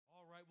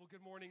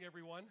Good morning,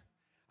 everyone.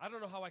 I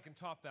don't know how I can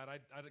top that.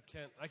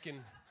 I can,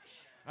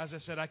 as I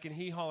said, I can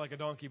hee-haw like a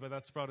donkey, but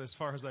that's about as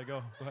far as I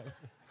go.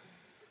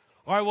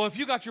 All right, well, if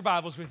you got your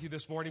Bibles with you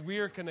this morning, we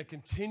are going to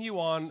continue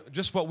on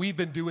just what we've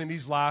been doing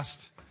these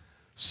last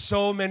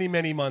so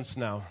many months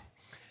now.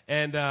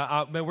 And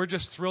man, we're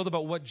just thrilled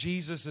about what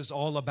Jesus is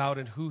all about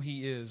and who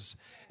he is.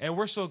 And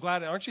we're so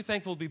glad. Aren't you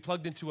thankful to be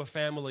plugged into a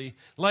family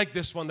like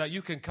this one, that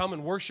you can come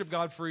and worship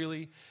God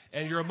freely,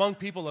 and you're among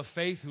people of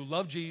faith who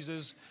love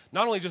Jesus,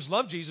 not only just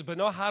love Jesus, but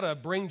know how to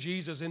bring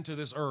Jesus into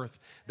this earth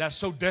that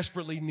so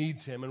desperately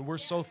needs him. And we're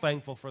so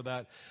thankful for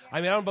that.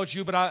 I mean, I don't know about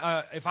you,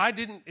 but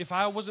if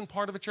I wasn't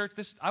part of a church,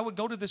 I would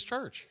go to this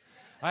church.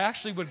 I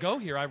actually would go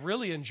here. I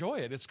really enjoy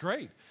it. It's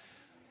great.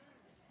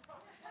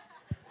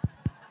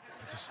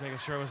 Just making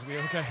sure it was me.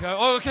 Okay.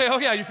 Oh, okay. Oh,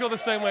 yeah. You feel the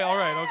same way. All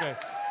right.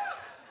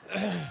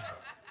 Okay.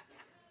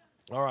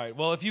 All right.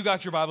 Well, if you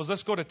got your Bibles,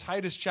 let's go to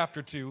Titus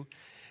chapter 2,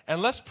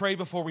 and let's pray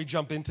before we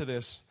jump into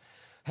this.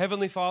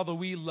 Heavenly Father,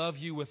 we love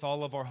you with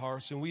all of our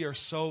hearts, and we are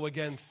so,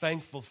 again,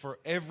 thankful for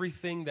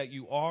everything that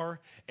you are,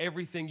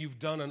 everything you've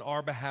done on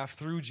our behalf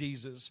through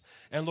Jesus.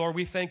 And Lord,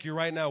 we thank you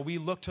right now. We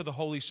look to the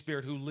Holy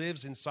Spirit who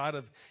lives inside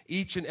of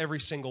each and every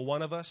single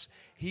one of us.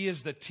 He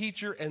is the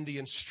teacher and the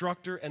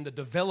instructor and the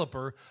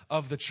developer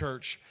of the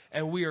church.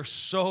 And we are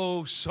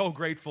so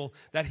grateful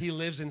that he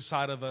lives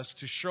inside of us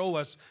to show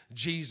us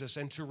Jesus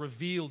and to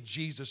reveal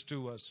Jesus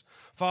to us.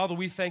 Father,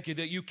 we thank you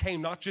that you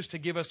came not just to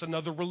give us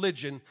another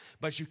religion,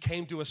 but you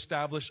came to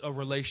establish a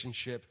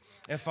relationship.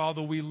 And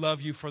Father, we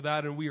love you for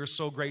that, and we are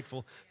so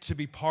grateful to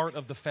be part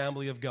of the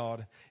family of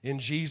God. In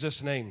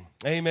Jesus' name,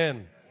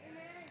 amen.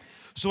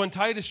 So in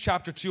Titus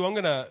chapter 2, I'm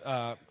going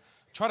to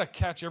try to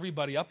catch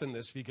everybody up in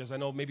this, because I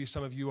know maybe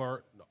some of you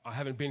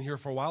haven't been here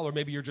for a while, or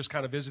maybe you're just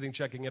kind of visiting,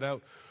 checking it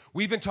out.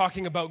 We've been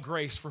talking about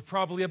grace for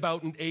probably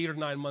about 8 or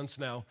 9 months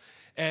now.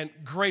 And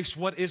grace,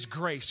 what is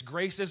grace?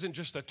 Grace isn't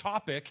just a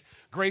topic.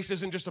 Grace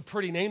isn't just a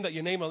pretty name that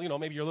you name,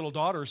 maybe your little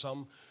daughter or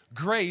something.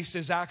 Grace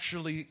is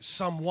actually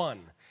someone,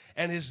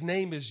 and his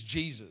name is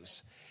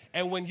Jesus.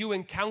 And when you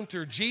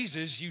encounter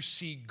Jesus, you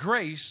see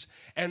grace,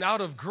 and out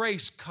of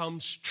grace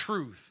comes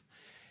truth.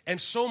 And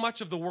so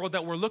much of the world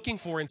that we're looking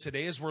for in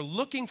today is we're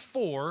looking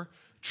for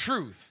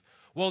truth.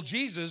 Well,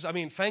 Jesus,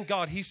 thank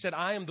God, he said,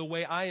 I am the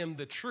way, I am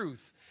the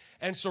truth.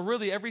 And so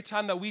really every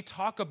time that we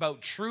talk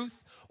about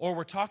truth or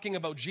we're talking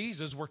about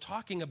Jesus, we're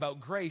talking about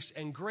grace,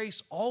 and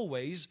grace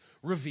always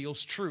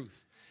reveals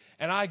truth.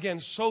 And I, again,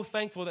 so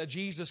thankful that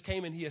Jesus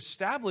came and he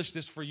established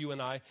this for you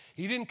and I.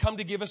 He didn't come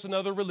to give us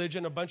another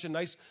religion, a bunch of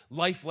nice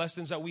life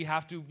lessons that we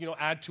have to,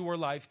 add to our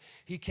life.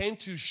 He came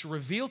to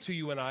reveal to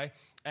you and I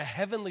a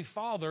heavenly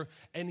Father,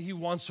 and he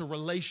wants a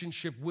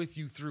relationship with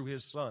you through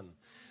his Son.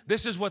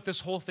 This is what this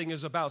whole thing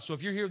is about. So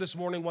if you're here this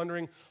morning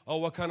wondering,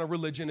 what kind of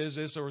religion is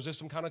this, or is this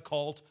some kind of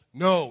cult?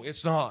 No,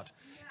 it's not.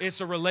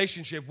 It's a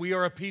relationship. We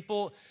are a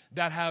people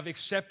that have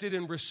accepted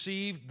and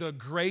received the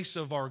grace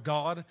of our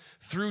God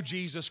through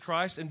Jesus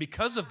Christ. And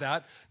because of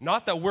that,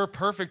 not that we're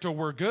perfect or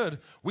we're good,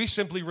 we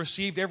simply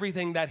received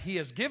everything that he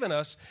has given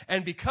us.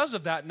 And because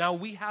of that, now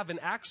we have an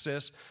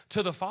access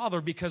to the Father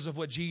because of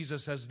what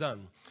Jesus has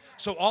done.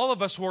 So all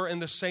of us were in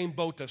the same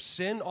boat of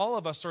sin. All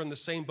of us are in the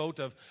same boat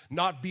of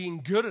not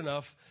being good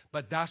enough.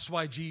 But that's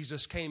why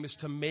Jesus came, is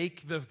to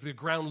make the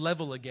ground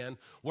level again,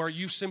 where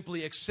you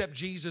simply accept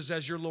Jesus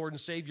as your Lord and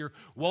Savior,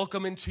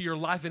 welcome into your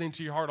life and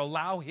into your heart,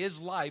 allow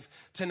his life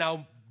to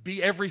now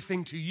be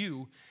everything to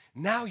you.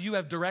 Now you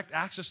have direct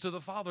access to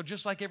the Father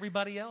just like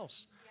everybody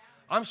else.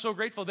 I'm so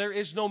grateful there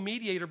is no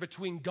mediator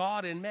between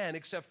God and man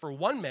except for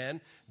one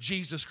man,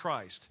 Jesus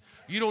Christ.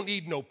 You don't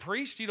need no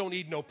priest. You don't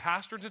need no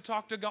pastor to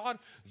talk to God.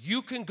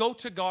 You can go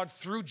to God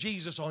through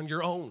Jesus on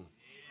your own.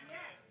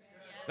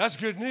 That's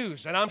good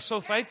news, and I'm so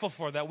thankful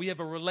for that. We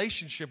have a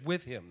relationship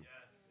with him.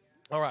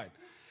 All right.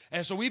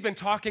 And so we've been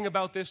talking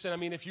about this,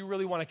 and if you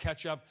really want to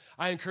catch up,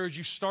 I encourage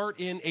you, start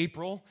in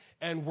April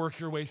and work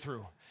your way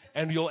through.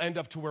 And you'll end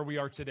up to where we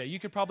are today. You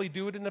could probably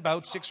do it in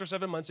about 6 or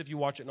 7 months if you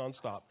watch it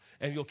nonstop,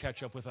 and you'll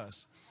catch up with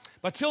us.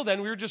 But till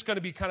then, we're just going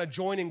to be kind of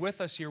joining with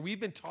us here.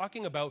 We've been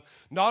talking about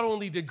not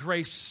only did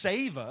grace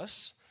save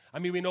us,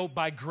 we know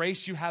by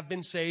grace you have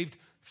been saved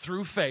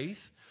through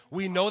faith.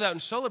 We know that and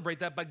celebrate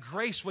that, but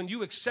grace, when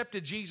you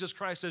accepted Jesus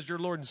Christ as your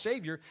Lord and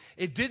Savior,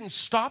 it didn't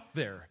stop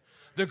there.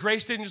 The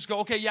grace didn't just go,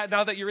 okay, yeah,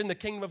 now that you're in the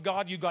kingdom of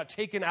God, you got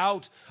taken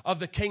out of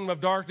the kingdom of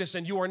darkness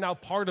and you are now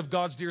part of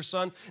God's dear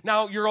Son.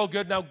 Now you're all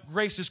good. Now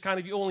grace is kind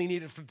of, you only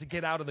need it to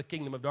get out of the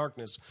kingdom of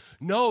darkness.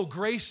 No,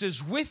 grace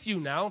is with you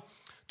now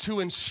to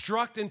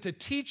instruct and to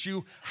teach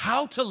you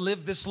how to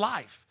live this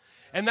life.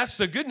 And that's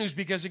the good news,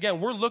 because, again,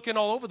 we're looking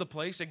all over the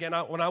place. Again,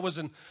 when I was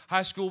in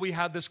high school, we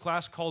had this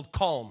class called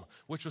CALM,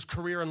 which was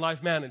Career and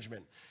Life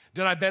Management.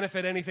 Did I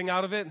benefit anything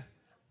out of it?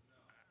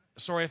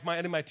 Sorry if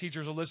any of my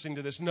teachers are listening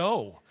to this.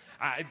 No,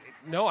 I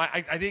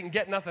didn't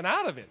get nothing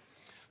out of it.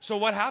 So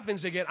what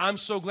happens, again, I'm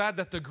so glad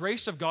that the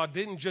grace of God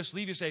didn't just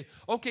leave you say,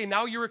 okay,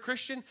 now you're a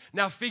Christian,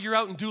 now figure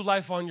out and do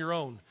life on your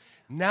own.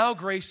 Now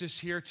grace is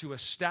here to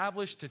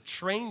establish, to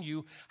train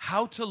you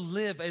how to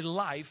live a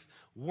life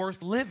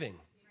worth living.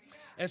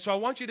 And so I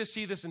want you to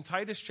see this in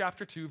Titus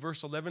chapter 2,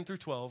 verse 11 through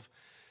 12.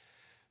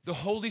 The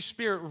Holy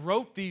Spirit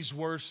wrote these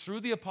words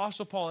through the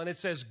Apostle Paul, and it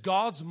says,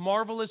 God's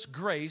marvelous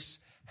grace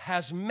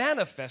has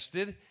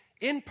manifested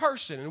in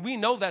person. And we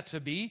know that to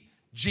be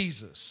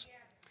Jesus.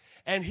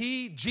 And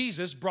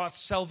Jesus, brought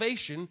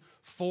salvation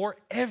for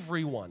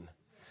everyone.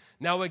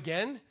 Now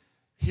again,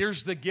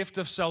 here's the gift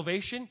of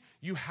salvation.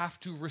 You have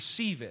to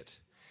receive it.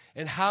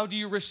 And how do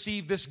you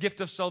receive this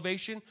gift of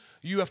salvation?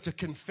 You have to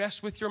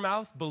confess with your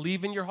mouth,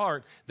 believe in your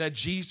heart that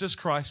Jesus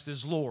Christ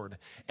is Lord.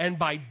 And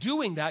by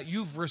doing that,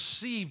 you've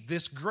received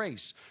this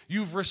grace.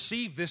 You've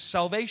received this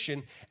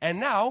salvation. And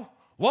now,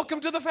 welcome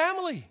to the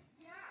family.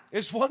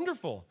 It's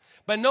wonderful.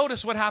 But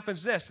notice what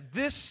happens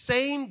this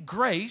same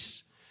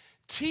grace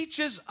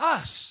teaches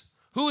us.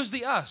 Who is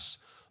the us?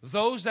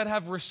 Those that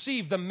have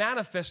received the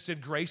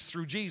manifested grace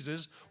through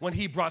Jesus when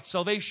he brought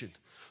salvation.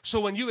 So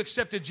when you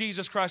accepted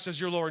Jesus Christ as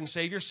your Lord and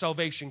Savior,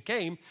 salvation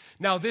came.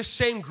 Now this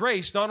same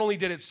grace, not only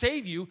did it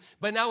save you,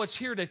 but now it's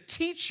here to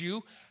teach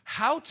you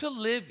how to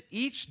live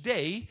each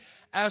day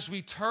as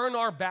we turn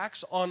our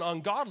backs on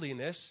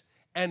ungodliness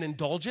and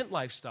indulgent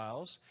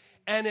lifestyles,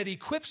 and it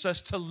equips us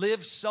to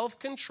live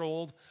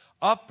self-controlled,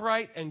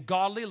 upright, and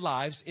godly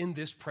lives in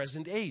this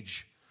present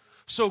age.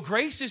 So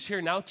grace is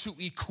here now to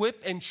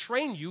equip and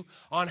train you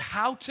on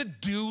how to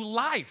do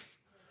life.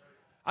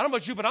 I don't know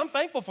about you, but I'm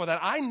thankful for that.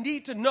 I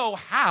need to know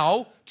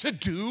how to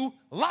do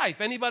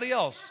life. Anybody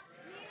else?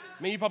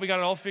 I mean, you probably got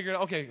it all figured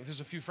out. Okay, there's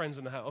a few friends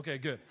in the house. Okay,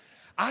 good.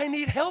 I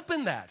need help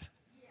in that.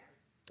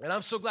 And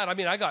I'm so glad. I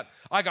mean, I got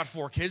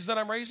 4 kids that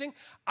I'm raising.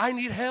 I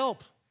need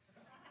help.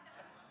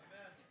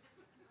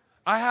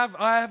 I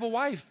have a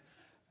wife,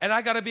 and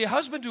I got to be a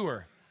husband to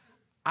her.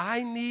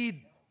 I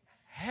need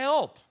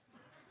help.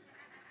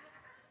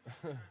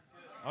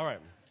 All right.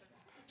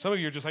 Some of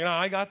you are just like, no,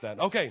 I got that.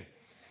 Okay.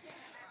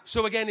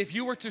 So again, if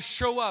you were to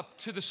show up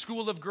to the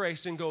School of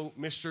Grace and go,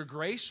 Mr.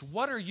 Grace,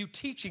 what are you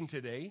teaching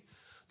today?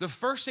 The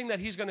first thing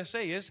that he's going to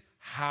say is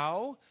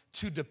how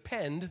to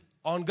depend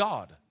on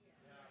God.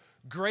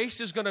 Grace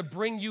is going to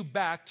bring you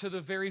back to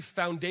the very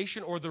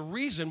foundation, or the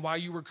reason why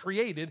you were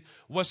created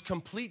was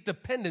complete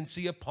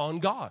dependency upon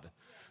God.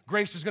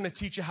 Grace is going to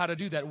teach you how to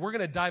do that. We're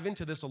going to dive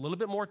into this a little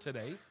bit more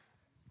today.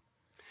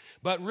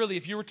 But really,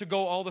 if you were to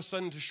go all of a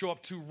sudden to show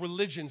up to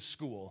religion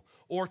school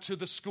or to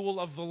the school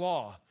of the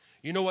law,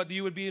 you know what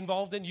you would be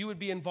involved in? You would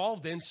be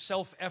involved in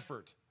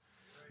self-effort.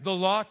 The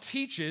law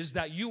teaches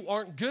that you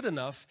aren't good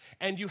enough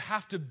and you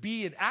have to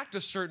be and act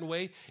a certain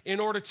way in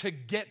order to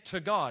get to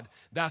God.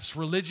 That's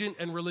religion,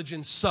 and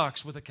religion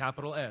sucks with a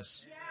capital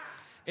S.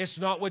 It's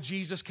not what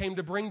Jesus came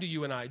to bring to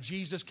you and I.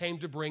 Jesus came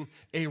to bring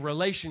a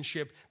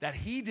relationship that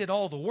he did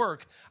all the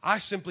work. I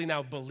simply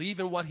now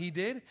believe in what he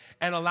did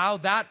and allow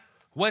that,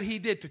 what he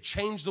did, to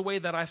change the way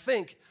that I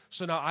think.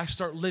 So now I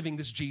start living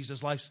this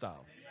Jesus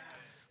lifestyle.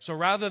 So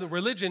rather than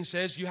religion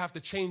says you have to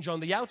change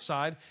on the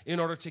outside in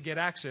order to get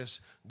access,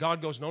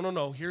 God goes,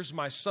 no, here's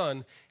my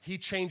son. He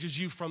changes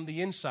you from the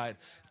inside,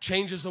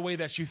 changes the way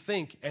that you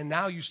think, and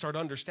now you start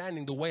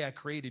understanding the way I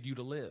created you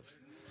to live.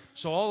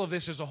 So all of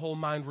this is a whole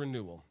mind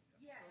renewal.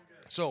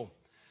 So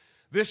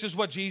this is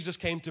what Jesus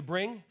came to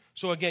bring.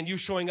 So again, you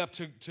showing up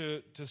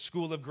to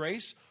School of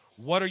Grace,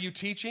 what are you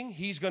teaching?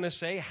 He's going to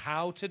say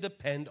how to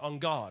depend on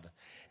God.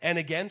 And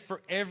again,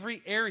 for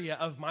every area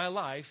of my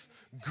life,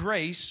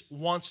 grace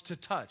wants to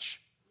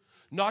touch.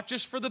 Not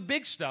just for the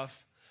big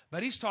stuff,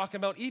 but he's talking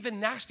about even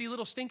nasty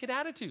little stinking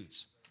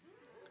attitudes.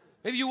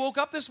 Maybe you woke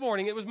up this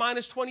morning, it was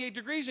minus 28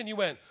 degrees, and you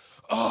went,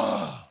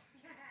 oh.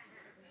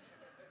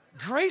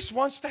 Grace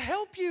wants to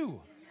help you.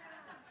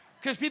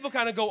 Because people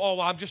kind of go, oh,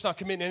 well, I'm just not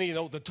committing any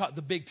of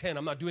the Big 10.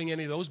 I'm not doing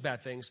any of those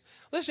bad things.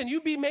 Listen, you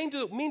be mean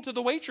to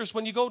the waitress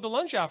when you go to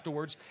lunch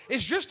afterwards.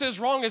 It's just as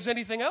wrong as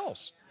anything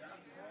else.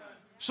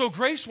 So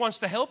grace wants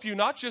to help you,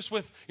 not just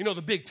with,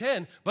 the Big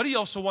 10, but he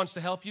also wants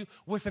to help you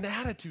with an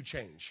attitude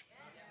change.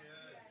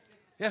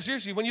 Yeah,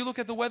 seriously, when you look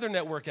at the Weather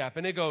Network app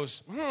and it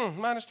goes,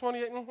 minus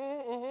 28,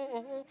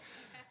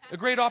 a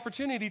great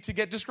opportunity to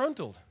get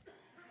disgruntled.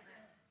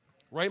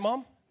 Right,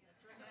 Mom?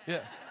 Yeah.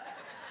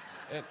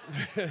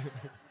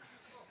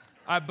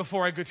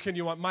 Before I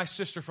continue on, my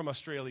sister from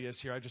Australia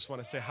is here. I just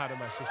want to say hi to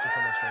my sister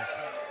from Australia.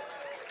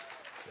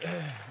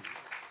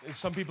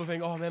 Some people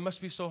think, oh man, it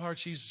must be so hard.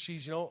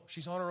 She's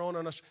on her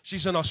own.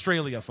 She's in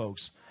Australia,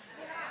 folks.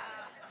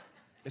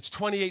 It's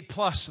 28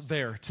 plus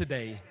there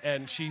today,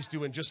 and she's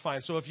doing just fine.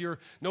 So if you're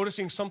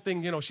noticing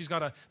something,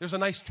 there's a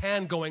nice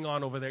tan going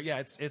on over there. Yeah,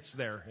 it's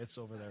there. It's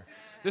over there.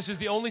 This is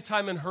the only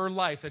time in her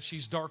life that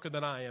she's darker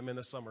than I am in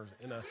the summer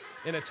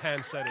in a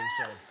tan setting.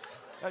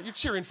 So you're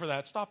cheering for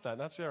that. Stop that.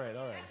 That's all right.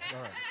 All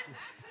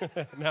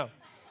right. Now,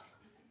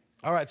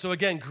 all right. So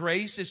again,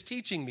 grace is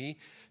teaching me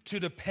to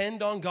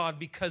depend on God,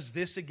 because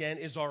this, again,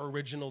 is our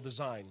original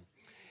design.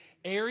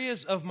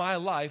 Areas of my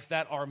life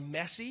that are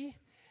messy,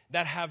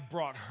 that have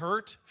brought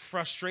hurt,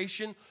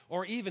 frustration,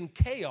 or even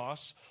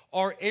chaos,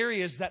 are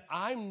areas that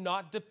I'm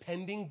not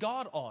depending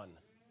God on.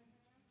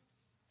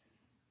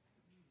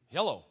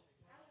 Hello.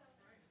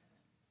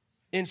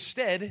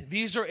 Instead,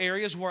 these are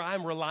areas where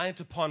I'm reliant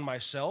upon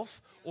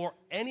myself or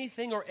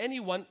anything or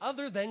anyone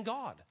other than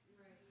God.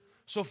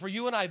 So for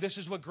you and I, this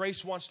is what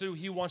grace wants to do.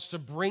 He wants to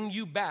bring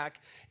you back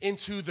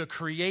into the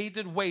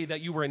created way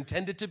that you were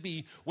intended to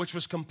be, which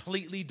was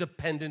completely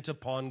dependent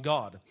upon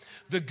God.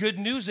 The good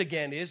news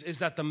again is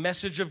that the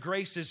message of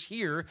grace is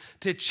here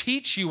to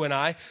teach you and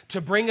I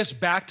to bring us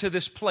back to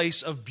this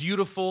place of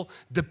beautiful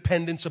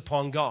dependence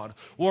upon God,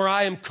 where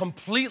I am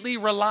completely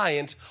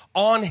reliant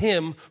on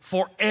Him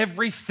for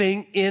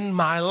everything in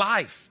my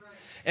life.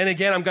 And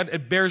again,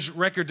 it bears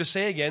record to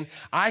say again,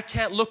 I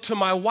can't look to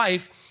my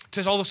wife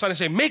to all of a sudden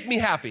say, make me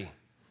happy.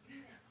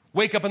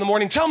 Wake up in the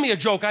morning, tell me a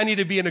joke. I need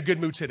to be in a good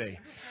mood today.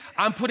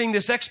 I'm putting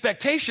this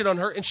expectation on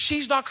her, and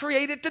she's not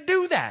created to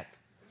do that.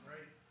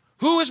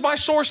 Who is my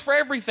source for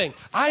everything?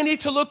 I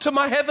need to look to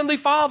my Heavenly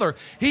Father.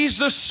 He's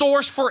the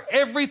source for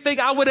everything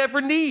I would ever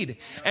need.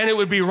 And it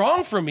would be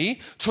wrong for me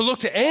to look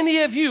to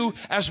any of you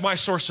as my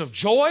source of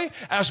joy,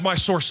 as my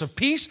source of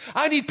peace.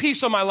 I need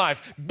peace in my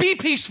life. Be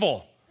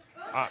peaceful.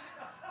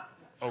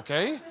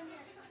 Okay.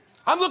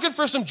 I'm looking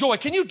for some joy.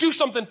 Can you do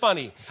something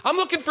funny? I'm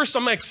looking for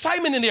some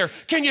excitement in there.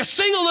 Can you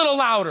sing a little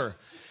louder?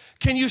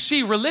 Can you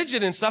see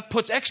religion and stuff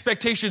puts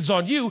expectations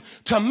on you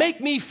to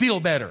make me feel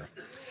better?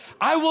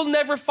 I will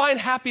never find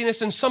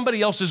happiness in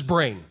somebody else's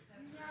brain.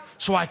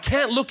 So I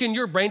can't look in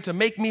your brain to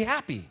make me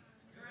happy.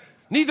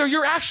 Neither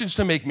your actions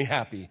to make me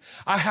happy.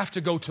 I have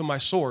to go to my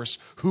source,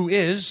 who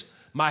is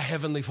my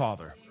Heavenly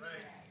Father.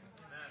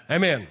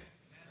 Amen.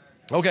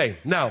 Okay,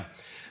 now,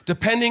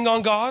 depending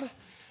on God,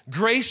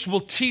 grace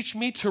will teach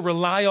me to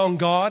rely on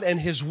God and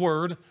His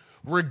Word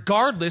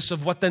regardless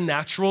of what the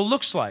natural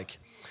looks like.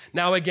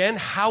 Now again,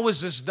 how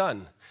is this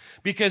done?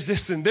 Because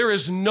listen, there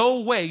is no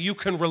way you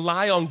can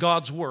rely on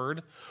God's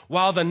Word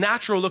while the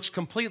natural looks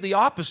completely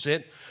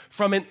opposite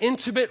from an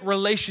intimate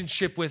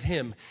relationship with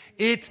Him.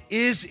 It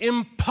is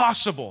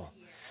impossible.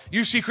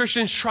 You see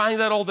Christians trying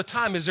that all the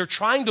time as they're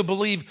trying to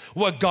believe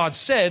what God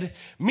said.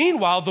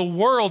 Meanwhile, the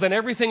world and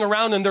everything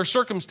around in their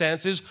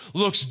circumstances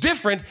looks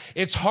different.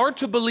 It's hard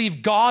to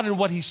believe God and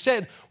what He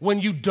said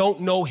when you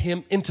don't know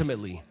Him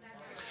intimately.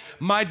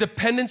 My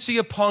dependency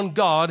upon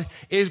God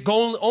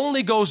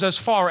only goes as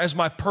far as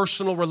my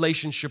personal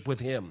relationship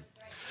with Him.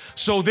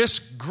 So this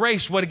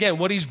grace,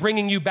 what He's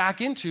bringing you back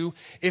into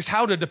is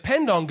how to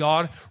depend on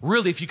God.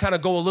 Really, if you kind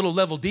of go a little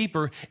level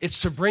deeper,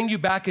 it's to bring you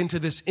back into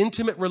this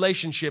intimate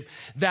relationship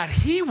that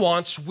He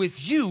wants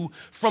with you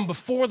from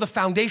before the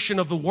foundation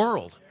of the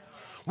world.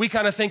 We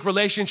kind of think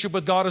relationship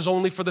with God is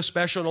only for the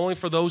special and only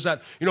for those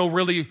that,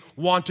 really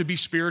want to be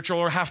spiritual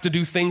or have to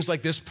do things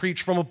like this,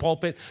 preach from a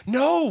pulpit.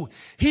 No,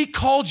 He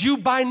called you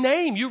by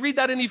name. You read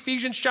that in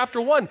Ephesians chapter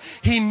 1.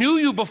 He knew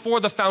you before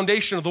the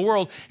foundation of the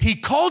world. He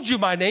called you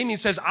by name. He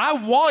says, I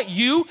want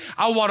you.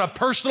 I want a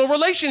personal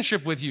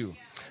relationship with you.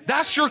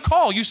 That's your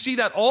call. You see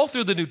that all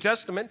through the New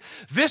Testament.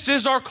 This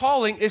is our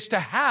calling, is to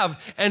have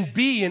and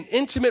be an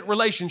intimate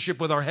relationship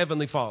with our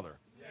Heavenly Father.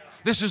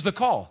 This is the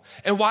call.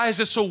 And why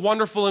is it so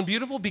wonderful and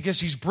beautiful?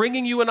 Because He's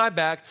bringing you and I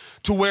back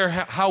to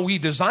how He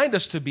designed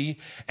us to be.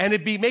 And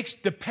it makes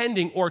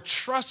depending or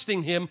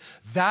trusting Him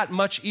that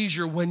much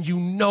easier when you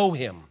know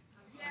Him.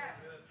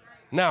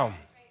 Now,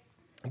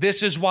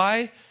 this is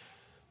why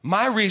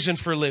my reason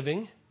for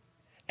living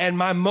and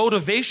my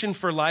motivation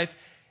for life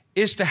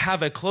is to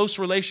have a close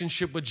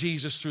relationship with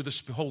Jesus through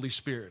the Holy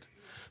Spirit.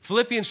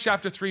 Philippians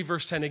chapter 3,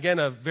 verse 10, again,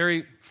 a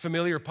very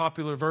familiar,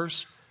 popular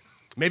verse.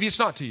 Maybe it's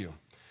not to you.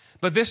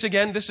 But this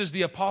is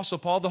the Apostle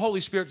Paul. The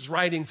Holy Spirit's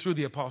writing through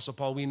the Apostle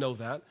Paul. We know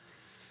that.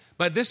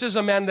 But this is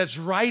a man that's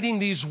writing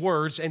these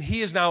words, and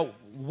he is now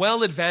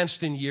well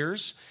advanced in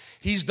years.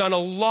 He's done a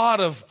lot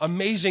of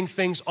amazing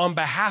things on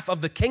behalf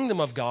of the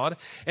kingdom of God.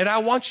 And I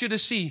want you to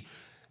see,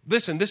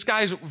 listen, this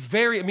guy is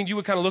you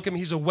would kind of look at him,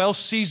 he's a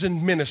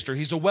well-seasoned minister.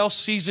 He's a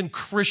well-seasoned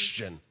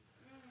Christian,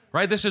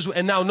 right?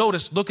 And now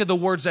notice, look at the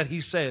words that he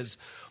says.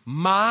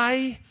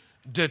 My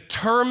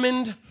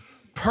determined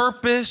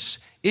purpose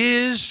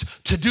is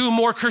to do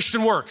more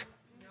Christian work.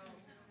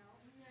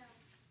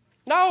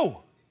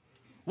 No.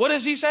 What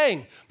is he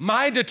saying?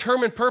 My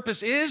determined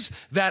purpose is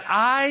that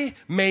I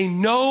may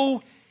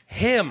know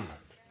Him.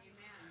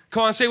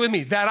 Come on, say it with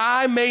me. That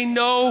I may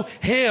know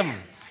Him.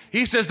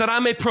 He says that I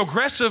may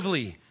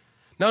progressively.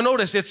 Now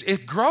notice,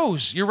 it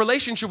grows. Your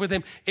relationship with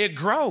Him, it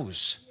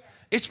grows.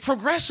 It's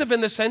progressive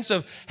in the sense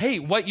of, hey,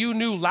 what you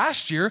knew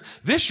last year,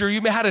 this year you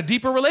may have had a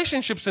deeper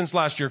relationship since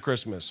last year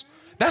Christmas.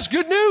 That's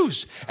good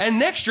news. And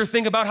next year,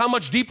 think about how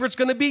much deeper it's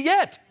going to be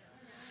yet.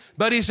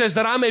 But he says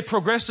that I may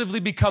progressively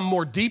become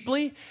more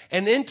deeply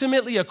and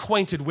intimately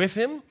acquainted with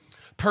Him,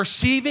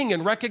 perceiving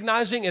and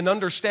recognizing and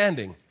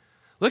understanding.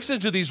 Listen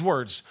to these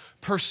words.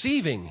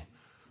 Perceiving,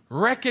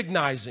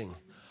 recognizing,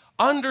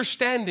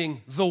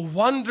 understanding the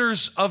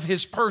wonders of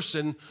His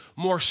person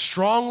more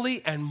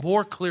strongly and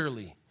more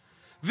clearly.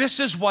 This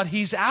is what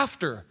He's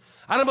after.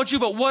 I don't know about you,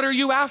 but what are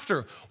you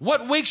after?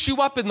 What wakes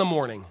you up in the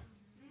morning?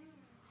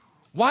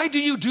 Why do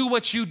you do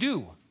what you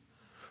do?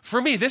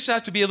 For me, this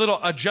has to be a little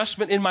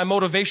adjustment in my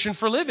motivation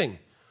for living.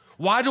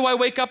 Why do I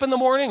wake up in the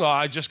morning? Oh,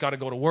 I just got to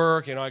go to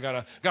work. I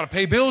got to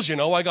pay bills.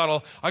 I got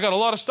a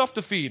lot of stuff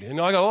to feed. I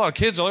got a lot of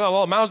kids. I got a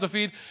lot of mouths to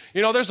feed.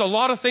 There's a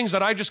lot of things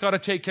that I just got to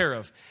take care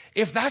of.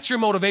 If that's your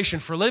motivation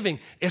for living,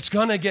 it's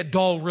going to get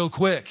dull real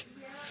quick.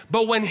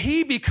 But when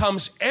he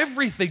becomes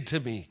everything to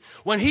me,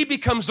 when he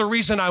becomes the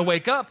reason I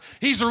wake up,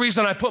 he's the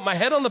reason I put my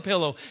head on the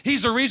pillow,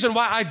 he's the reason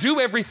why I do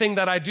everything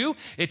that I do,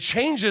 it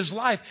changes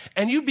life.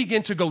 And you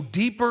begin to go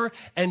deeper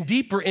and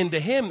deeper into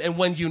him. And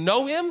when you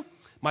know him,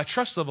 my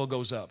trust level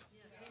goes up.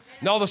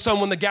 Now all of a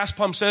sudden when the gas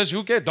pump says,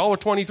 you get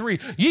 $1.23,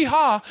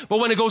 yeehaw. But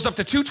when it goes up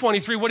to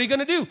 $2.23, what are you going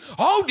to do?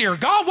 Oh, dear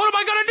God, what am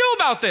I going to do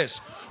about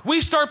this? We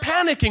start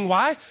panicking.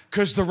 Why?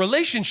 Because the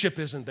relationship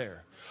isn't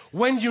there.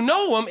 When you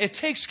know him, it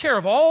takes care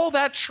of all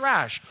that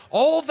trash,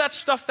 all that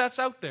stuff that's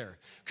out there.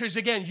 Because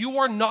again, you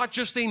are not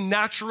just a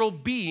natural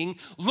being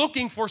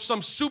looking for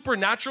some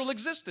supernatural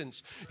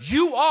existence.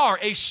 You are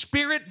a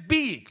spirit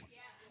being.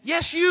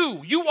 Yes,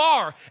 you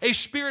are a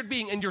spirit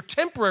being, and you're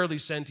temporarily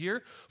sent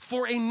here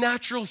for a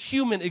natural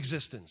human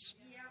existence.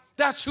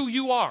 That's who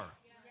you are.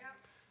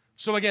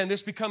 So again,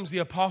 this becomes the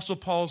Apostle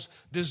Paul's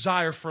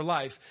desire for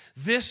life.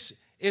 This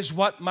is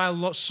what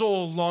my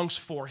soul longs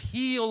for.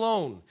 He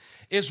alone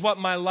is what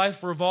my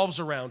life revolves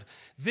around.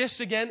 This,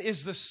 again,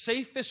 is the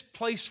safest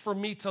place for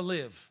me to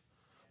live.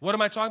 What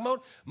am I talking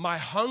about? My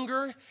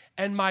hunger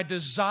and my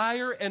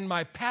desire and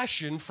my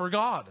passion for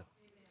God.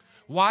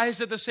 Why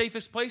is it the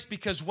safest place?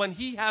 Because when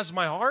he has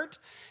my heart,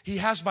 he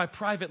has my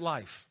private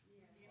life.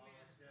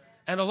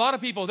 And a lot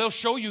of people, they'll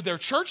show you their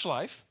church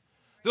life.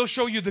 They'll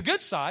show you the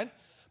good side.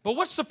 But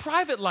what's the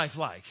private life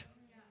like?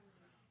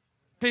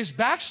 Because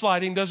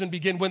backsliding doesn't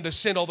begin when the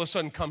sin all of a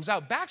sudden comes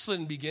out.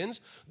 Backsliding begins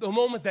the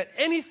moment that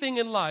anything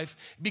in life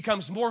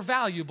becomes more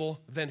valuable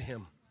than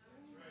him.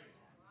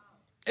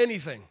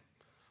 Anything.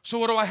 So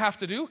what do I have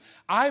to do?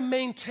 I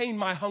maintain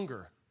my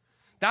hunger.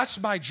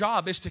 That's my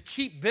job, is to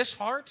keep this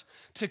heart,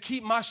 to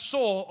keep my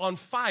soul on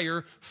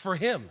fire for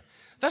him.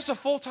 That's a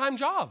full-time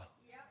job.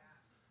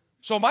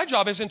 So my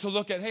job isn't to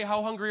look at, hey,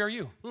 how hungry are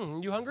you?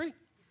 You hungry?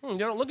 You're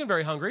not looking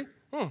very hungry.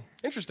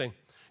 Interesting.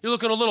 You're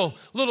looking a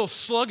little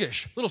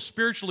sluggish, a little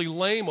spiritually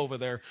lame over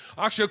there.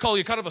 Actually, I'll call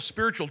you kind of a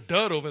spiritual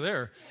dud over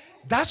there.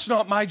 That's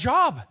not my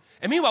job.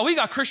 And meanwhile, we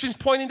got Christians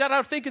pointing that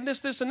out, thinking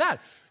this, and that.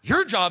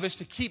 Your job is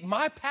to keep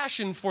my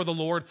passion for the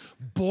Lord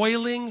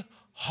boiling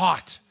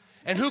hot.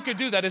 And who could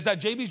do that? Is that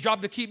JB's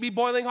job to keep me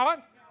boiling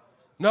hot?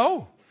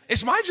 No,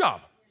 it's my job.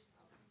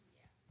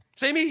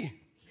 Say me.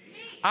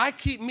 I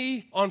keep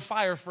me on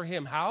fire for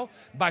him. How?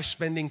 By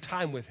spending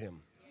time with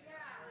him.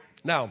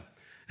 Now,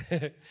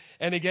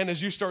 and again,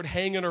 as you start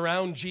hanging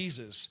around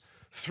Jesus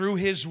through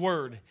his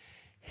word,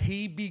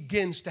 he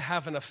begins to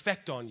have an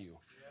effect on you.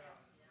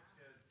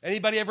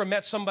 Anybody ever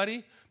met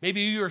somebody, maybe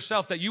you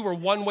yourself, that you were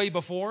one way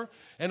before,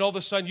 and all of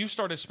a sudden you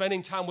started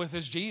spending time with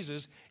this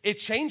Jesus? It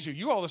changed you.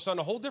 You're all of a sudden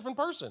a whole different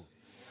person.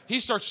 He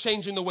starts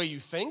changing the way you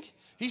think.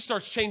 He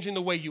starts changing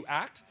the way you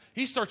act.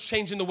 He starts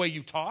changing the way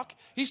you talk.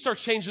 He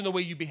starts changing the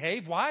way you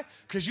behave. Why?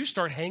 Because you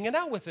start hanging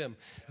out with him.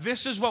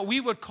 This is what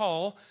we would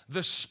call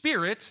the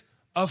spirit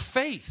of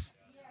faith.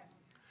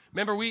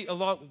 Remember,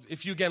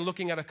 if you again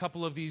looking at a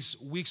couple of these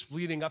weeks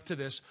leading up to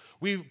this,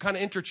 we kind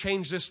of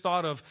interchanged this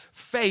thought of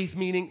faith,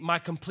 meaning my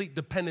complete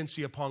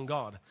dependency upon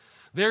God.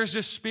 There's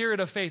this spirit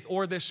of faith,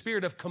 or this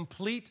spirit of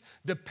complete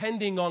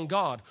depending on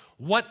God.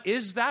 What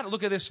is that?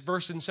 Look at this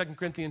verse in 2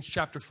 Corinthians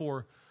chapter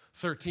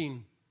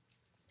 4:13.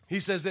 He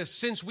says this: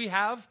 since we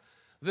have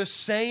the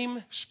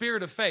same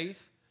spirit of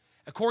faith,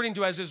 according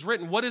to as is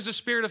written. What is the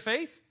spirit of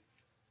faith?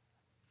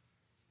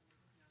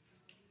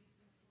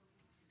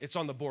 It's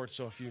on the board,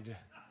 so if you do.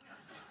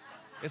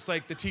 It's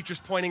like the teacher's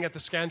pointing at the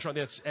Scantron.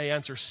 That's a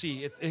answer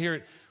C.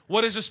 Here,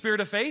 what is the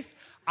spirit of faith?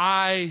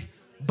 I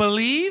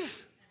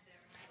believe,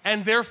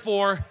 and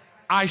therefore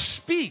I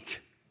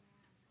speak.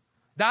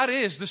 That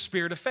is the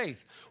spirit of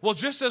faith. Well,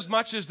 just as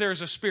much as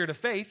there's a spirit of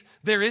faith,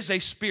 there is a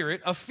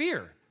spirit of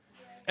fear.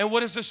 And what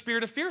does the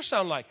spirit of fear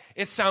sound like?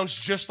 It sounds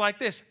just like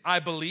this. I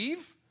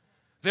believe,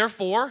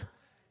 therefore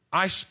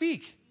I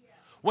speak.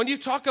 When you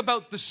talk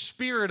about the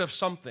spirit of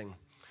something,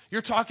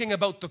 you're talking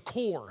about the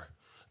core,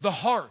 the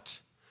heart.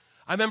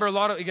 I remember a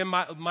lot of, again,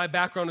 my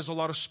background is a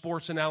lot of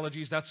sports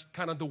analogies. That's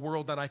kind of the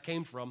world that I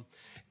came from.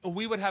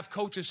 We would have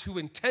coaches who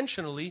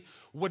intentionally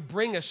would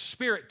bring a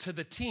spirit to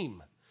the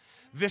team.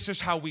 This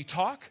is how we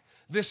talk.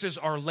 This is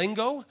our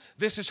lingo.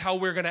 This is how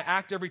we're going to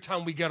act every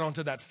time we get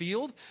onto that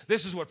field.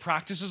 This is what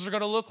practices are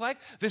going to look like.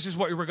 This is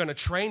what we're going to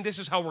train. This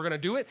is how we're going to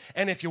do it.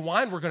 And if you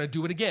whine, we're going to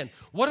do it again.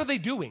 What are they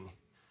doing?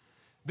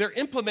 They're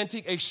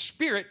implementing a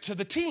spirit to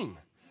the team,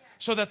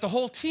 so that the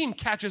whole team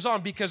catches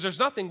on, because there's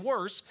nothing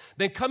worse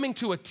than coming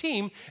to a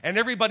team and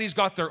everybody's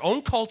got their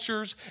own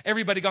cultures,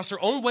 everybody got their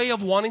own way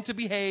of wanting to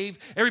behave,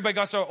 everybody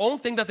got their own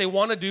thing that they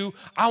want to do.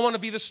 I want to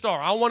be the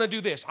star. I want to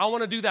do this. I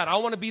want to do that. I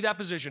want to be that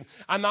position.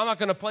 I'm not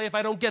going to play if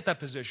I don't get that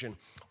position.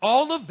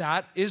 All of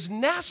that is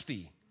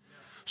nasty.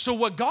 So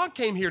what God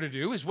came here to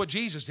do is what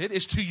Jesus did,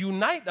 is to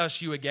unite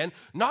us, you again,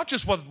 not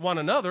just with one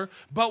another,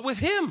 but with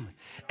him.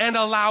 And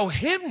allow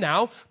him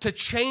now to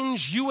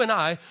change you and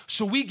I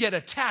so we get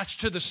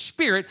attached to the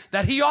spirit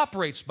that he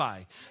operates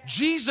by.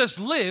 Jesus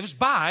lives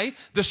by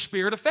the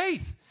spirit of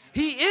faith.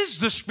 He is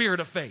the spirit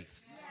of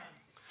faith.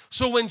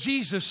 So when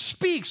Jesus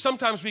speaks,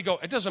 sometimes we go,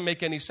 it doesn't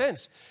make any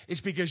sense.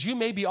 It's because you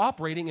may be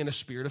operating in a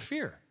spirit of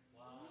fear.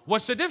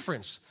 What's the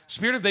difference?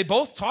 They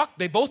both talk,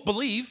 they both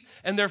believe,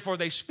 and therefore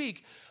they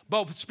speak.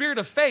 But spirit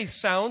of faith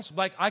sounds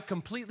like I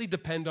completely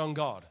depend on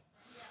God.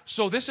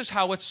 So this is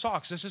how it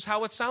talks. This is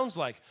how it sounds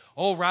like.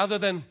 Oh, rather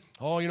than,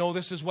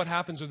 this is what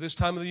happens at this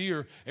time of the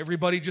year.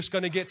 Everybody just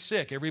going to get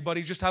sick.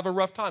 Everybody just have a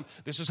rough time.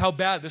 This is how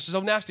bad, this is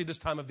how nasty this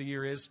time of the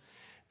year is.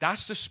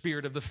 That's the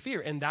spirit of the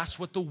fear, and that's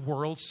what the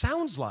world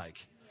sounds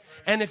like.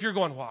 And if you're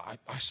going, well,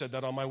 I said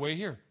that on my way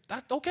here.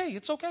 That's okay.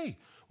 It's okay.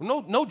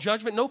 No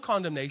judgment, no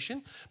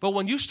condemnation. But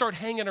when you start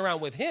hanging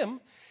around with him,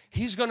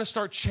 he's going to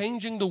start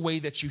changing the way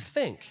that you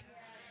think.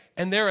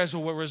 And there, as a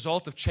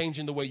result of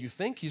changing the way you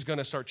think, he's going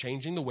to start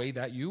changing the way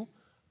that you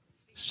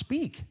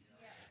speak.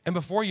 And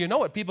before you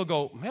know it, people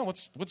go, man,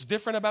 what's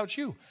different about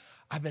you?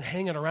 I've been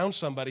hanging around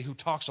somebody who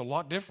talks a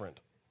lot different.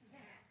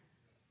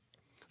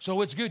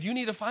 So it's good. You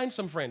need to find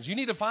some friends. You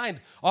need to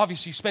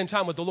obviously, spend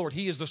time with the Lord.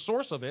 He is the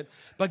source of it.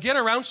 But get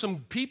around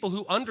some people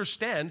who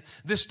understand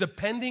this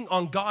depending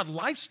on God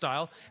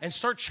lifestyle and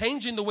start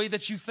changing the way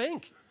that you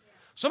think.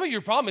 Some of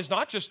your problem is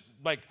not just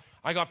like,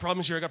 I got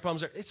problems here, I got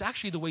problems there. It's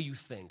actually the way you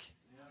think.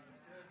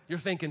 Your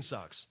thinking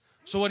sucks.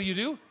 So what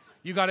do?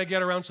 You got to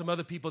get around some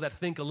other people that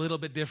think a little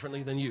bit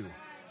differently than you.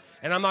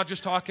 And I'm not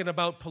just talking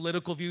about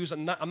political views.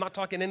 I'm not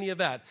talking any of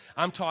that.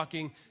 I'm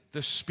talking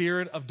the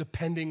spirit of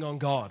depending on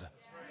God.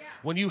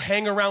 When you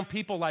hang around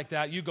people like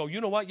that, you go,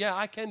 you know what? Yeah,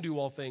 I can do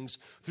all things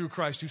through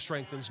Christ who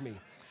strengthens me.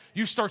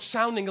 You start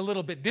sounding a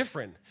little bit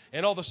different.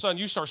 And all of a sudden,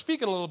 you start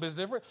speaking a little bit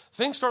different.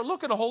 Things start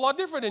looking a whole lot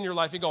different in your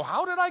life. You go,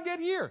 how did I get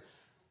here?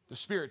 The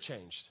Spirit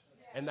changed.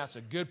 And that's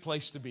a good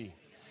place to be.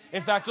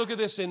 In fact, look at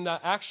this in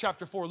Acts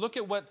chapter 4. Look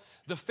at what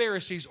the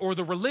Pharisees or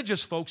the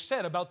religious folks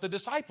said about the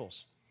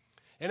disciples.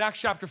 In Acts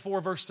chapter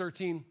 4, verse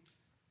 13.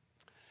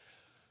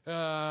 Click.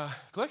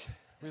 Are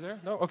you there?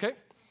 No? Okay.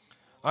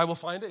 I will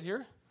find it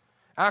here.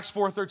 Acts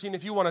 4:13,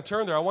 if you want to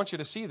turn there, I want you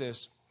to see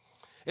this.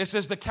 It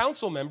says, the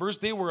council members,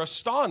 they were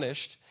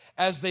astonished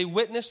as they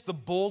witnessed the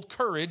bold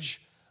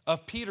courage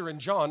of Peter and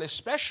John,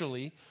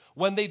 especially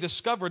when they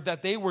discovered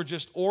that they were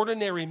just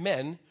ordinary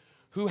men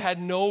who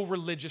had no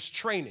religious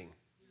training.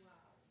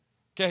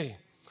 Okay,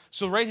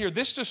 so right here,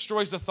 this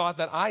destroys the thought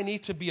that I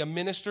need to be a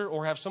minister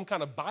or have some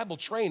kind of Bible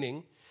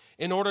training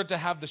in order to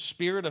have the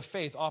spirit of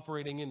faith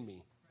operating in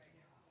me.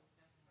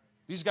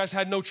 These guys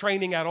had no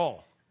training at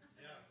all.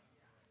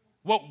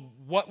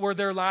 What were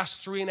their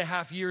last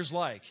 3.5 years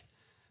like?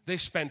 They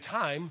spent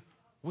time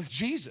with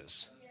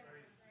Jesus.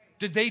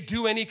 Did they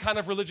do any kind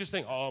of religious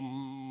thing?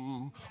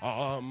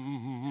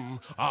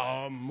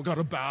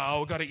 Gotta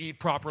bow, gotta eat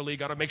properly,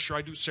 gotta make sure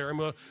I do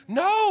ceremony.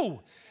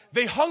 No,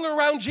 they hung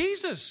around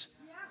Jesus.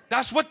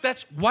 That's what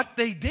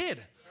they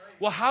did.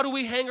 Well, how do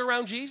we hang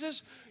around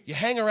Jesus? You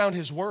hang around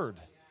his word.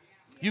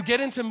 You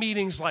get into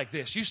meetings like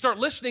this. You start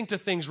listening to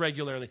things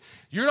regularly.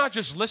 You're not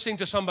just listening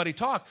to somebody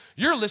talk.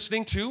 You're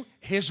listening to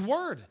his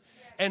word.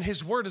 And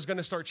his word is going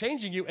to start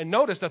changing you. And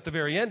notice at the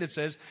very end it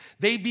says,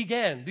 they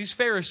began, these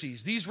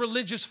Pharisees, these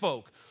religious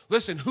folk,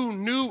 listen, who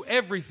knew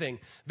everything.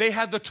 They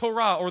had the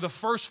Torah, or the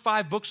first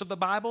 5 books of the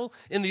Bible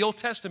in the Old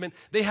Testament.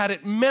 They had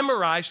it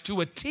memorized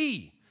to a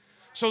T.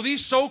 So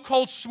these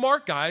so-called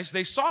smart guys,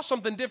 they saw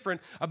something different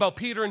about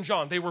Peter and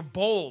John. They were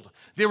bold.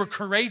 They were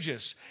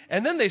courageous.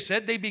 And then they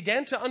said they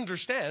began to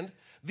understand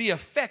the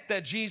effect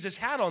that Jesus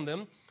had on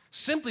them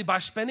simply by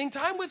spending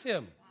time with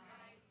him.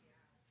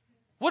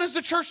 What does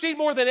the church need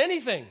more than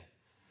anything?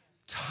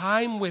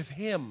 Time with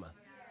him.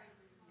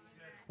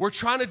 We're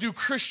trying to do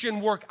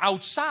Christian work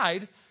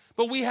outside,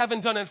 but we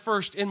haven't done it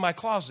first in my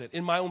closet,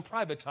 in my own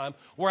private time,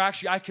 where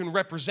actually I can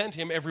represent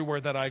him everywhere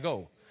that I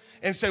go.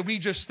 And so we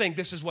just think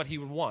this is what he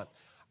would want.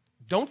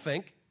 Don't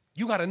think.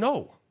 You got to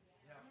know.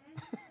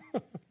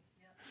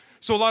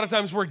 So a lot of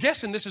times we're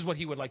guessing this is what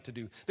he would like to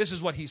do. This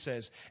is what he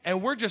says.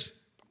 And we're just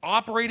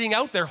operating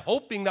out there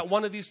hoping that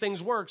one of these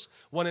things works,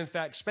 when in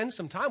fact, spend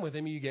some time with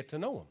him and you get to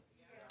know him.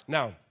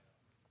 Now,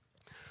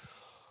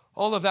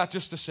 all of that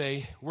just to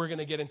say, we're going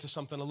to get into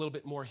something a little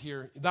bit more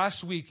here.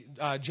 Last week,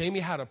 Jamie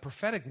had a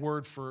prophetic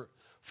word for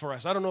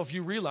us. I don't know if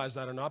you realize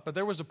that or not, but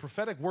there was a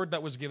prophetic word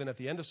that was given at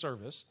the end of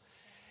service.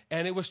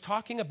 And it was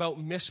talking about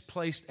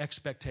misplaced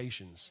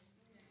expectations.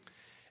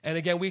 And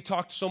again, we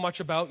talked so much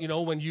about,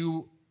 when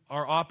you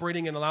are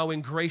operating and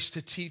allowing grace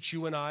to teach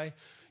you and I.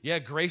 Yeah,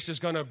 grace is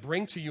going to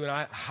bring to you and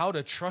I how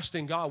to trust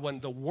in God when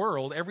the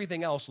world,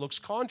 everything else looks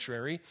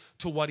contrary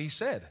to what he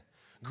said.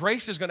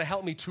 Grace is going to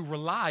help me to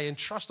rely and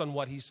trust on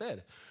what he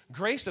said.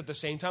 Grace at the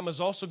same time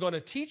is also going to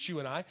teach you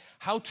and I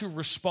how to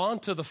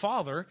respond to the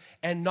Father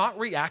and not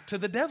react to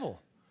the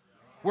devil.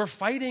 We're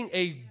fighting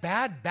a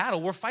bad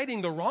battle. We're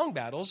fighting the wrong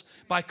battles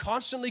by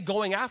constantly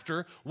going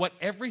after what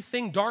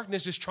everything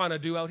darkness is trying to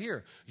do out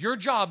here. Your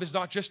job is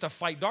not just to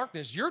fight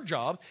darkness. Your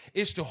job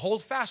is to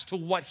hold fast to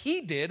what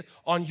he did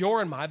on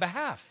your and my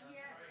behalf.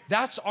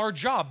 That's our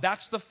job.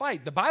 That's the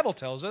fight. The Bible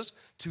tells us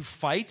to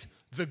fight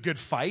the good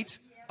fight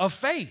of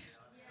faith,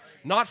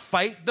 not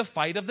fight the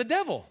fight of the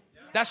devil.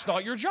 That's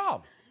not your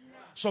job.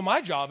 So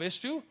my job is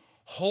to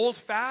hold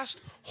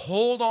fast,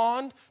 hold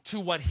on to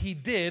what he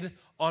did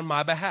on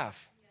my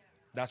behalf.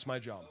 That's my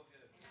job.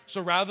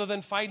 So rather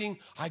than fighting,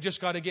 I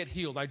just got to get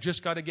healed. I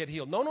just got to get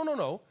healed.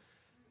 No.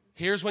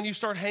 Here's when you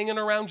start hanging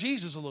around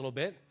Jesus a little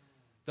bit.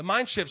 The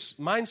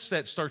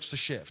mindset starts to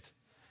shift.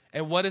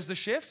 And what is the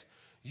shift?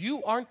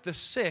 You aren't the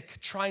sick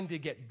trying to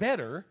get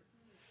better.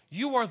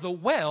 You are the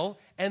well,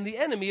 and the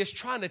enemy is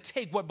trying to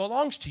take what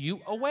belongs to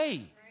you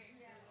away.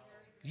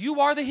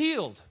 You are the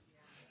healed.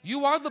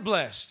 You are the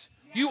blessed.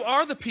 You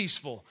are the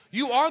peaceful.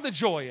 You are the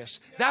joyous.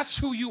 That's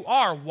who you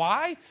are.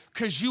 Why?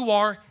 Because you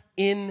are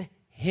in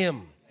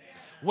him.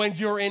 When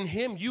you're in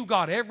him, you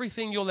got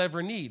everything you'll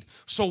ever need.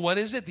 So what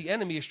is it? The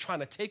enemy is trying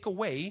to take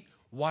away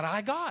what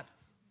I got.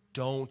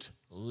 Don't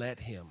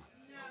let him.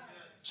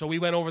 So we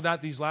went over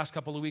that these last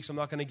couple of weeks. I'm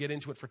not going to get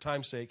into it for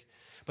time's sake.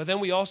 But then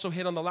we also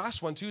hit on the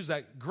last one too, is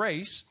that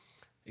grace,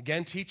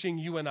 again, teaching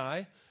you and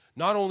I,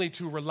 not only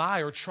to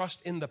rely or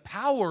trust in the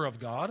power of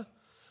God,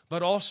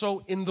 but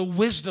also in the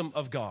wisdom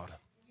of God.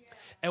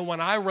 And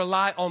when I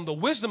rely on the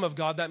wisdom of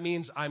God, that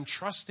means I'm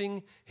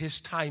trusting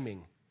his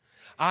timing.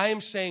 I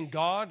am saying,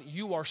 God,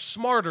 you are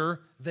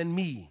smarter than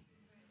me.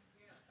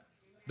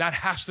 That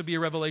has to be a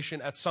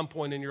revelation at some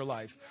point in your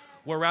life,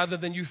 where rather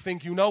than you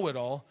think you know it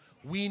all,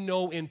 we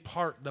know in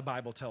part, the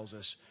Bible tells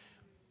us.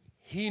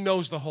 He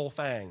knows the whole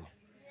thing.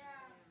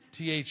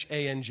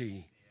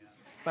 Thang.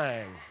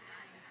 Fang.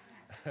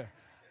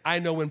 I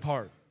know in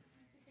part.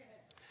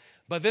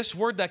 But this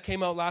word that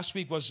came out last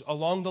week was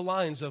along the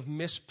lines of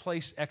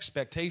misplaced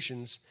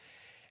expectations.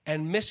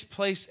 And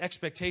misplaced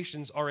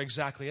expectations are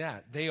exactly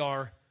that. They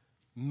are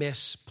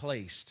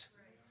misplaced.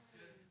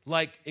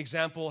 Like,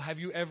 example, have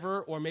you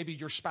ever, or maybe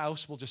your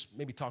spouse, we'll just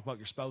maybe talk about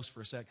your spouse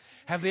for a sec.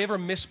 Have they ever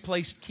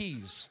misplaced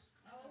keys?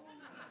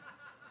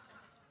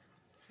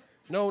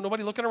 No,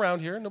 nobody looking around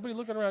here. Nobody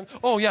looking around.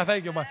 Oh, yeah,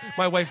 thank you.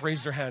 My wife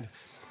raised her hand.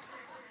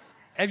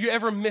 Have you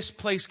ever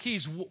misplaced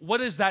keys? What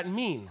does that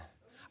mean?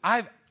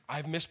 I've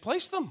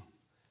misplaced them.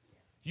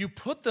 You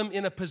put them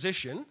in a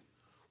position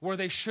where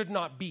they should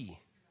not be.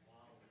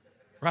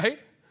 Right?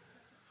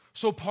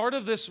 So part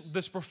of this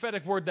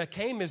prophetic word that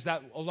came is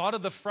that a lot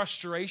of the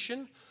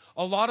frustration,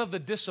 a lot of the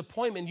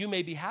disappointment you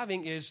may be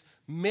having is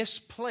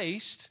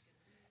misplaced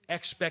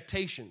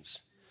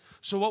expectations.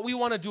 So what we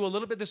want to do a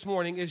little bit this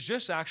morning is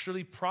just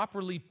actually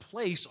properly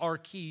place our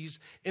keys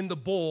in the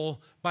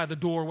bowl by the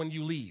door when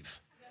you leave.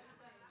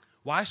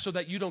 Why? So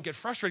that you don't get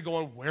frustrated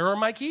going, where are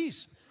my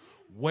keys?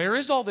 Where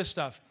is all this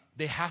stuff?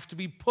 They have to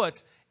be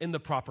put in the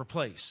proper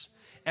place.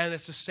 And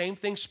it's the same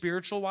thing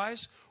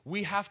spiritual-wise.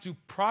 We have to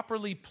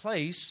properly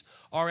place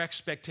our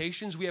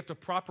expectations. We have to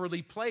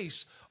properly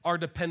place our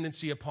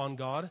dependency upon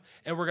God.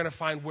 And we're going to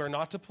find where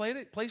not to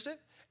place it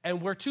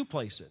and where to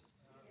place it.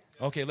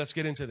 Okay, let's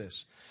get into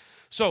this.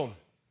 So,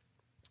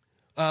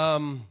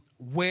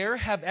 where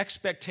have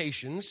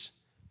expectations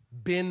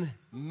been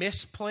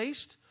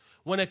misplaced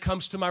when it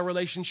comes to my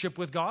relationship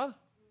with God?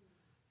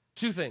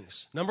 Two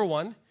things. Number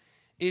one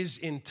is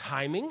in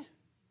timing,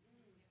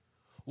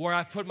 where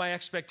I've put my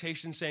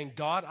expectation saying,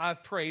 God,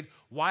 I've prayed,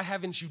 why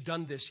haven't you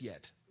done this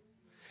yet?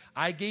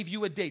 I gave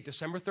you a date,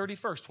 December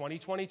 31st,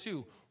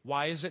 2022.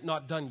 Why is it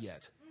not done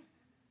yet?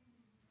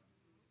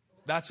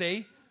 That's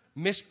a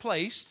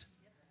misplaced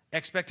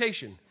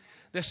expectation.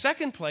 The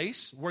second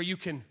place where you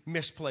can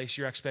misplace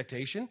your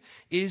expectation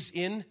is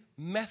in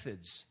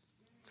methods.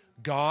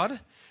 God,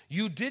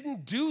 you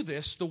didn't do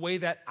this the way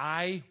that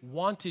I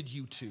wanted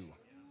you to.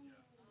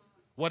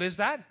 What is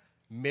that?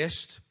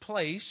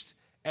 Misplaced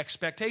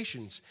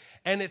expectations.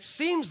 And it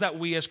seems that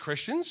we as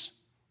Christians,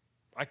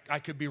 I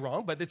could be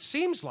wrong, but it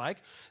seems like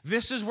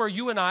this is where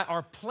you and I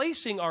are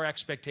placing our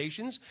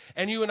expectations,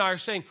 and you and I are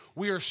saying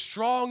we are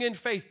strong in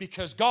faith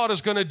because God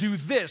is going to do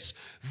this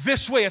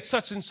way at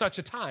such and such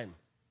a time.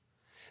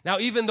 Now,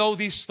 even though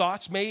these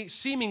thoughts may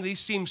seemingly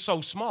seem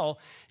so small,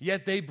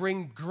 yet they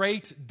bring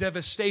great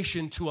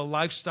devastation to a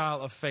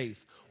lifestyle of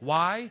faith.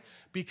 Why?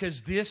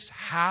 Because this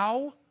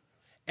how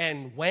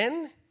and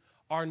when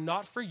are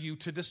not for you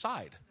to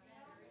decide.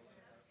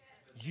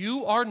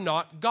 You are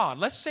not God.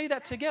 Let's say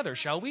that together,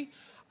 shall we?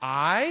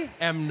 I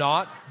am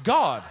not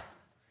God.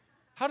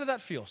 How did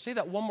that feel? Say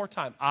that one more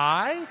time.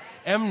 I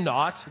am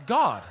not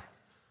God.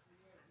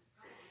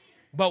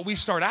 But we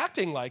start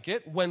acting like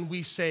it when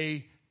we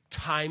say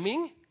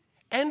timing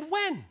and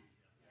when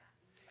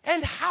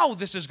and how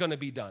this is going to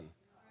be done.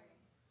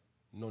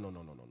 No.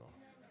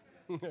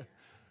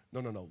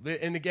 No.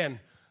 And again,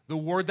 the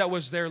word that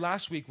was there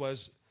last week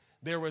was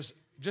there was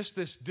just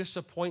this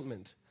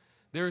disappointment.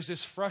 There is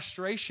this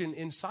frustration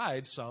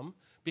inside some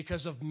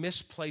because of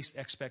misplaced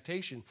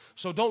expectation.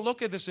 So don't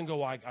look at this and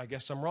go, I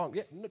guess I'm wrong.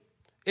 Yeah,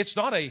 It's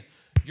not a,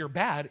 you're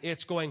bad.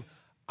 It's going,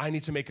 I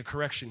need to make a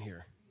correction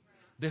here.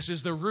 This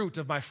is the root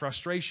of my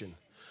frustration.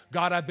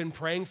 God, I've been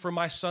praying for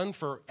my son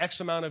for X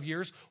amount of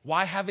years.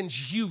 Why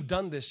haven't you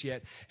done this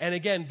yet? And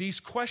again, these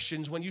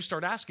questions, when you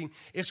start asking,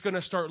 it's going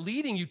to start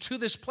leading you to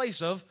this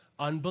place of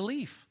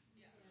unbelief.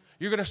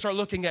 You're going to start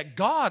looking at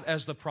God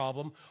as the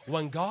problem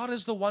when God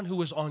is the one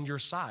who is on your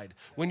side.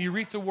 When you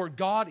read the word,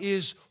 God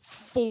is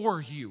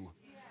for you.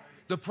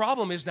 The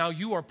problem is now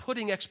you are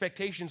putting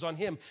expectations on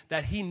him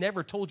that he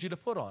never told you to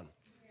put on.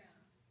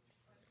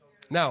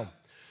 Now,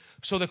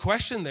 so the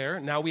question there,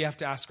 now we have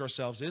to ask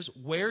ourselves is,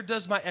 where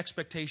does my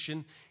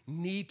expectation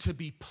need to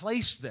be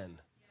placed then?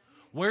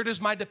 Where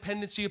does my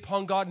dependency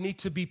upon God need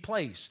to be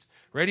placed?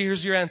 Ready?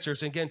 Here's your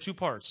answers. And again, 2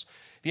 parts.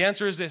 The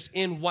answer is this: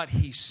 in what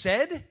he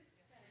said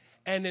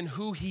and in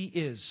who he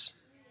is.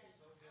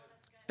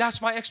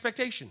 That's my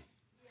expectation.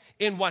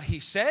 In what he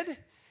said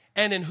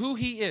and in who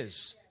he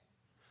is.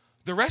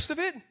 The rest of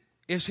it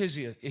is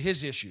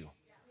his issue.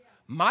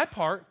 My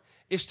part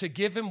is to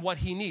give him what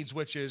he needs,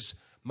 which is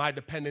my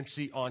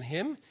dependency on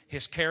him,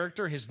 his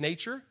character, his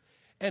nature,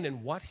 and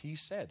in what he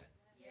said.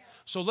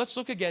 So let's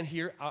look again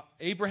here.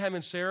 Abraham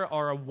and Sarah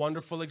are a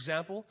wonderful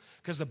example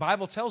because the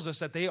Bible tells us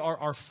that they are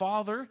our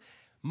father,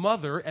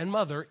 mother, and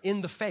mother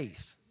in the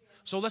faith.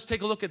 So let's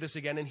take a look at this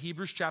again in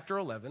Hebrews chapter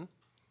 11.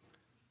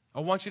 I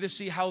want you to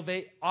see how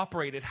they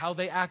operated, how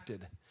they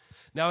acted.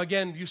 Now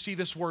again, you see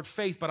this word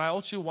faith, but I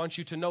also want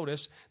you to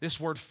notice this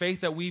word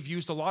faith that we've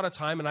used a lot of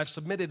time, and I've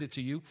submitted it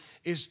to you,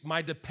 is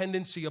my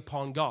dependency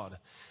upon God.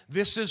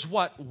 This is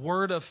what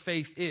word of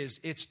faith is.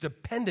 It's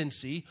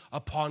dependency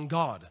upon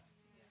God.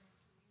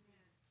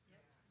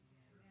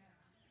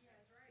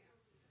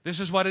 This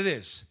is what it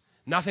is.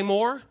 Nothing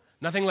more,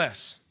 nothing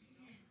less.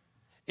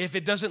 If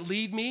it doesn't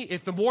lead me,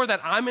 if the more that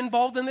I'm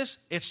involved in this,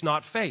 it's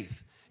not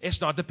faith. It's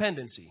not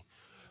dependency.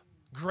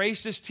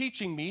 Grace is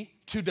teaching me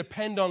to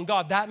depend on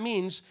God. That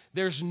means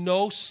there's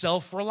no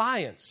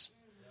self-reliance.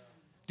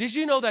 Did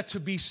you know that to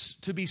be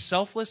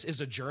selfless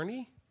is a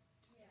journey?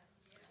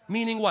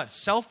 Meaning what?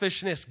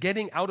 Selfishness,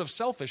 getting out of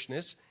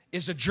selfishness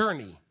is a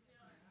journey.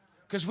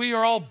 Because we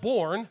are all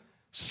born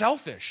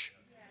selfish.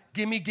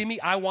 Give me,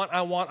 I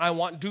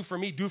want, do for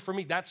me.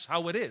 That's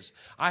how it is.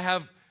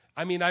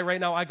 Right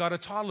now I got a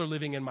toddler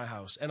living in my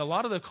house. And a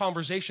lot of the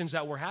conversations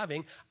that we're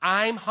having,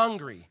 I'm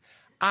hungry.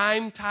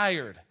 I'm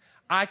tired.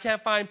 I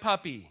can't find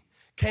puppy.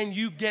 Can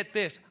you get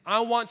this? I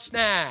want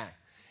snack.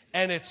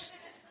 And it's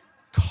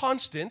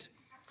constant,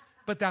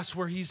 but that's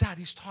where he's at.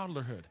 He's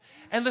toddlerhood.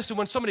 And listen,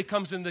 when somebody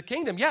comes into the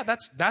kingdom, yeah,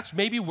 that's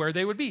maybe where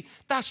they would be.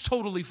 That's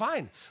totally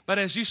fine. But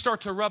as you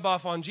start to rub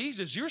off on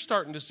Jesus, you're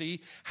starting to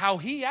see how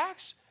he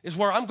acts is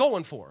where I'm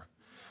going for.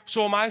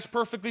 So am I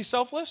perfectly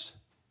selfless?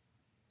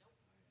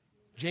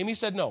 Jamie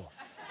said no.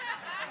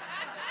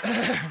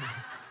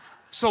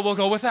 So we'll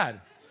go with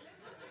that.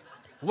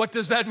 What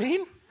does that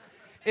mean?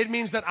 It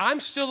means that I'm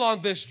still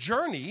on this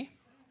journey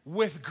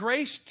with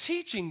grace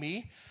teaching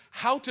me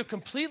how to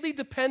completely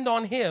depend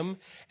on him.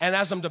 And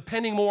as I'm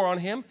depending more on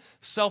him,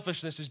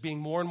 selfishness is being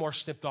more and more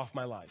snipped off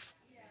my life.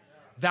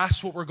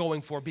 That's what we're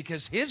going for,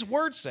 because his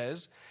word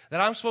says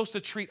that I'm supposed to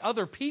treat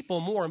other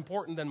people more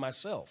important than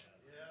myself.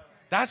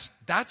 That's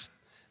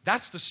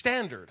the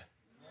standard.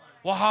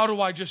 Well, how do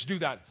I just do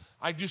that?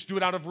 I just do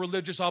it out of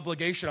religious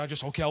obligation.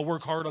 I'll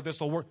work hard on this.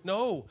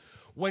 No.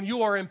 When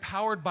you are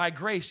empowered by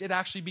grace, it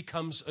actually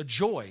becomes a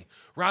joy.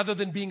 Rather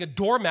than being a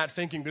doormat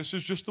thinking, this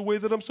is just the way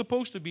that I'm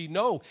supposed to be.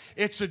 No,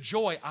 it's a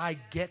joy. I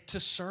get to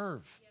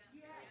serve.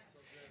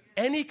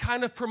 Any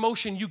kind of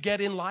promotion you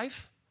get in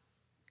life,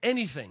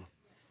 anything,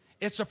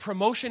 it's a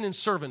promotion in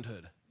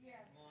servanthood.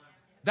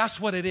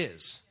 That's what it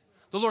is.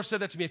 The Lord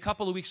said that to me a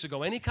couple of weeks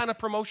ago. Any kind of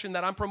promotion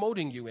that I'm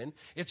promoting you in,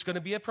 it's going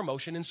to be a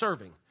promotion in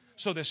serving.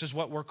 So this is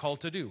what we're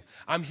called to do.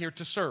 I'm here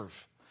to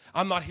serve.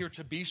 I'm not here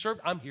to be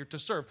served. I'm here to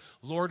serve.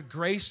 Lord,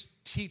 grace,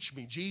 teach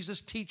me. Jesus,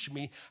 teach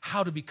me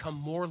how to become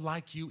more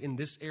like you in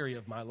this area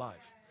of my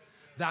life.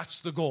 That's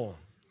the goal.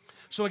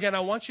 So again, I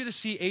want you to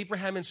see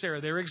Abraham and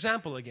Sarah, their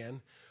example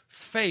again.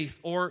 Faith,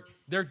 or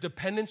their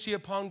dependency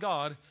upon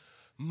God,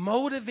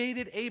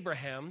 motivated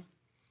Abraham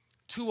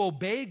to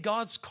obey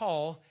God's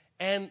call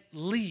and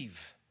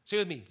leave. Say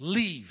with me,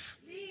 leave.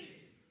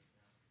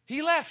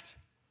 He left.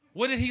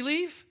 What did he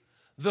leave?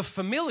 The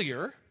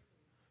familiar.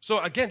 So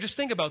again, just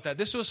think about that.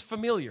 This was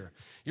familiar.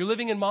 You're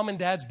living in mom and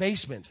dad's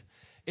basement.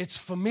 It's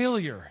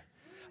familiar.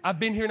 I've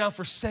been here now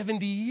for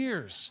 70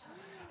 years.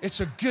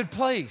 It's a good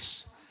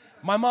place.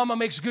 My mama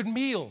makes good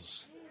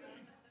meals.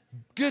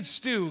 Good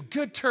stew,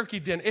 good turkey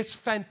dinner. It's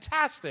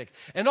fantastic.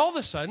 And all of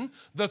a sudden,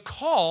 the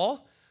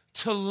call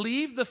to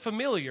leave the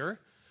familiar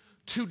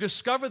to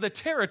discover the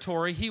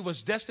territory he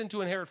was destined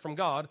to inherit from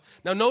God.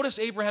 Now notice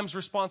Abraham's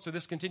response to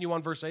this. Continue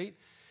on verse 8.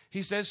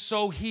 He says,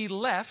 so he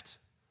left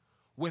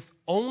with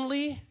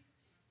only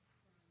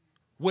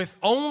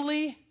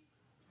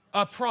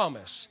a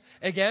promise.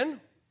 Again,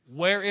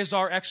 where is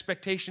our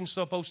expectation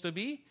supposed to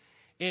be?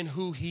 In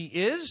who he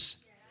is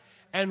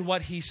and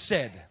what he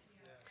said.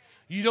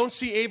 You don't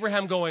see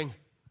Abraham going,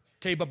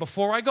 okay, but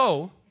before I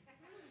go,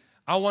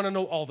 I want to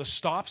know all the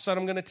stops that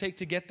I'm going to take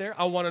to get there.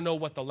 I want to know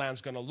what the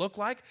land's going to look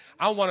like.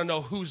 I want to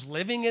know who's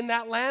living in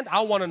that land.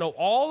 I want to know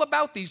all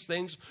about these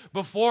things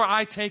before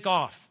I take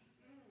off.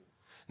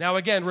 Now,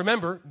 again,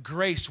 remember,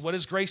 grace. What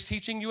is grace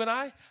teaching you and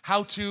I?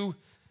 How to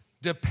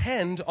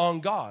depend on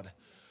God.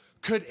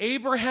 Could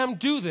Abraham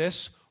do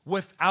this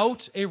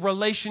without a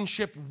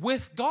relationship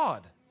with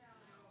God?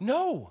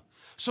 No.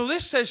 So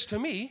this says to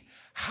me,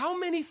 how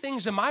many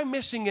things am I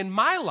missing in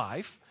my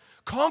life,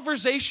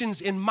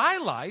 conversations in my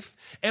life,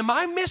 am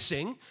I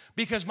missing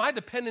because my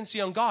dependency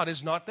on God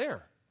is not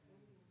there?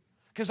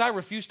 Because I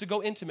refuse to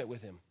go intimate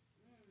with him.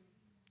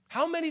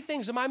 How many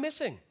things am I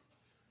missing?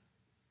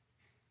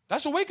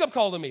 That's a wake-up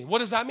call to me. What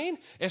does that mean?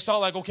 It's not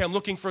like, okay, I'm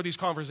looking for these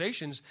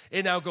conversations.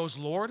 It now goes,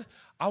 Lord,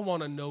 I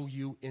want to know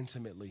you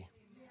intimately.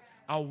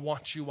 I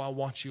want you, I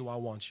want you, I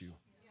want you.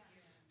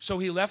 So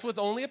he left with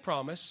only a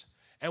promise,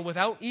 and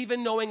without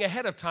even knowing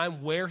ahead of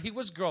time where he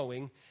was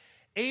going,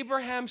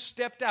 Abraham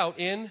stepped out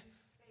in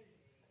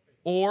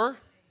or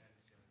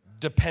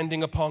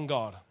depending upon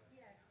God.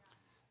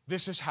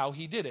 This is how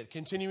he did it.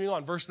 Continuing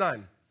on, verse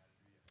 9.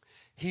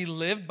 He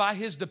lived by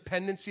his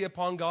dependency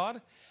upon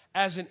God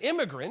as an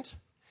immigrant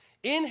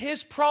in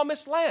his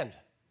promised land.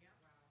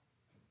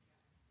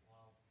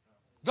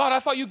 God, I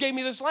thought you gave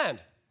me this land.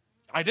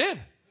 I did.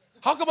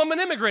 How come I'm an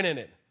immigrant in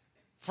it?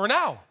 For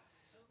now.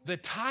 The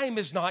time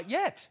is not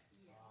yet.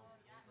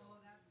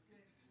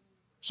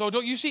 So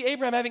don't you see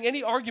Abraham having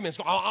any arguments?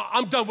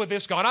 I'm done with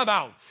this, God. I'm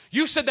out.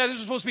 You said that this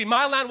was supposed to be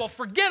my land. Well,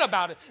 forget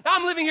about it. Now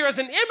I'm living here as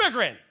an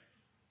immigrant,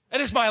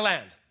 and it's my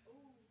land.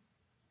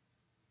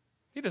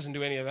 He doesn't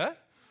do any of that.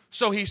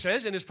 So he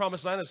says in his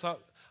promised land, it's not,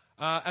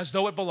 as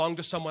though it belonged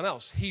to someone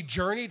else. He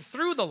journeyed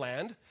through the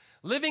land,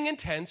 living in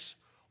tents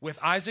with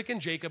Isaac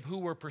and Jacob, who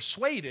were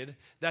persuaded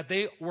that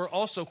they were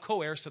also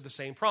co-heirs to the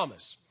same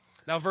promise.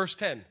 Now, verse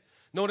 10.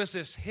 Notice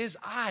this. His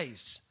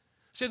eyes.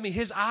 Say with me,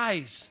 his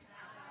eyes.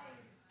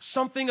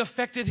 Something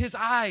affected his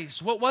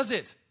eyes. What was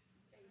it?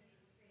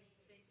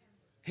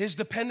 His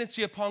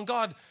dependency upon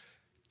God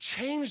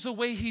changed the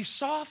way he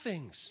saw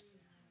things.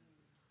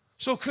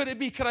 So could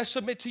I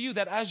submit to you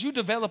that as you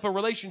develop a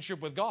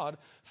relationship with God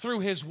through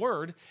his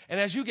word, and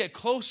as you get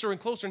closer and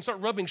closer and start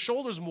rubbing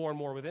shoulders more and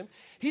more with him,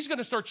 he's going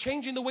to start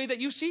changing the way that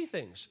you see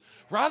things.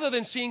 Rather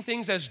than seeing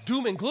things as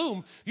doom and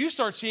gloom, you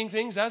start seeing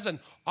things as an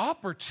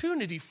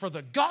opportunity for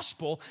the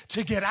gospel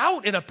to get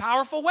out in a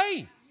powerful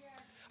way.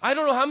 I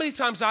don't know how many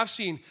times I've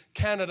seen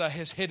Canada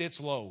has hit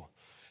its low.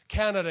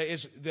 Canada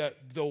is the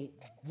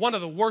one of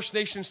the worst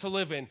nations to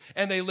live in,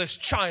 and they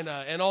list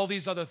China and all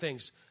these other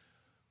things.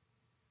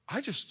 I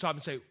just stop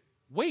and say,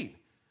 wait,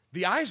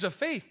 the eyes of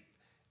faith,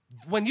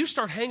 when you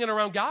start hanging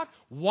around God,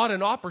 what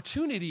an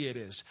opportunity it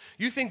is.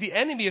 You think the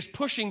enemy is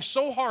pushing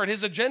so hard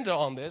his agenda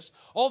on this,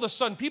 all of a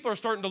sudden people are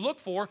starting to look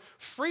for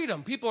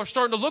freedom. People are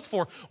starting to look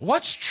for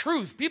what's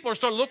truth. People are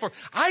starting to look for,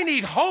 I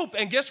need hope,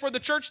 and guess where the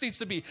church needs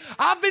to be?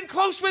 I've been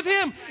close with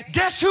him.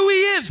 Guess who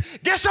he is?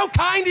 Guess how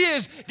kind he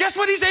is? Guess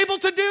what he's able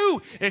to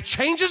do? It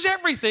changes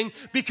everything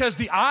because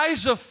the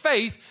eyes of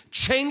faith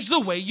change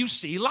the way you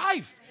see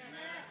life.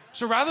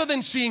 So rather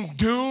than seeing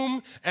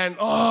doom and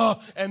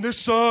this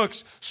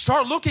sucks,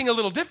 start looking a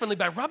little differently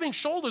by rubbing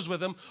shoulders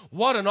with him.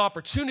 What an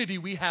opportunity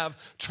we have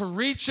to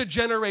reach a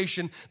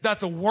generation that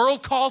the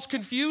world calls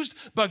confused,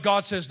 but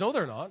God says, no,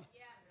 they're not.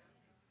 Yeah.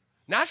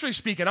 Naturally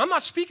speaking, I'm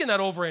not speaking that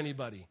over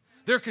anybody.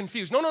 They're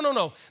confused.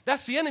 No.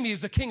 That's the enemy,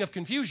 is the king of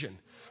confusion.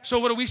 So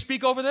what do we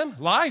speak over them?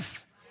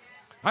 Life.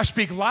 I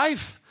speak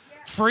life,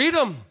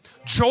 freedom,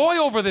 joy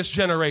over this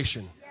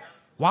generation.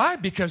 Why?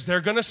 Because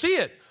they're going to see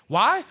it.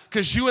 Why?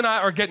 Because you and I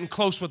are getting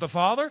close with the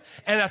Father,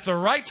 and at the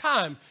right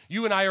time,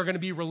 you and I are going to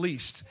be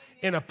released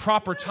in a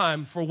proper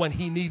time for when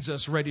he needs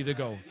us ready to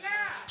go.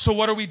 So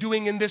what are we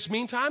doing in this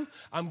meantime?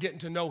 I'm getting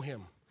to know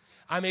him.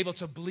 I'm able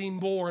to lean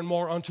more and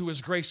more onto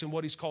his grace and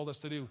what he's called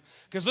us to do.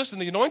 Because listen,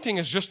 the anointing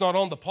is just not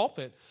on the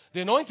pulpit. The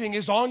anointing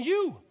is on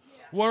you.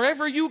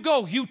 Wherever you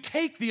go, you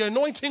take the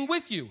anointing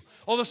with you.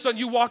 All of a sudden,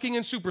 you walking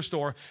in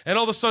Superstore, and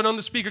all of a sudden on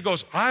the speaker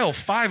goes, aisle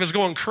 5 is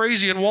going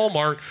crazy in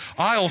Walmart.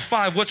 Aisle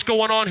 5, what's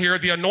going on here?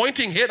 The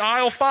anointing hit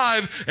aisle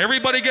 5.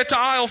 Everybody get to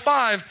aisle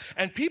 5.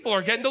 And people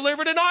are getting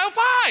delivered in aisle 5.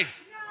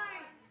 Nice.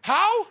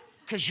 How?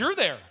 Because you're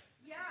there.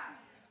 Yeah.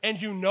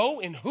 And you know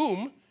in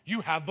whom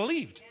you have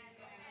believed.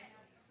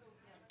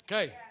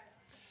 Okay.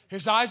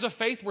 His eyes of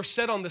faith were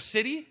set on the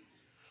city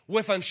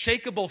with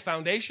unshakable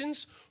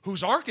foundations,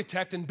 whose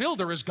architect and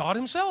builder is God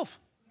himself.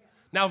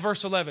 Now,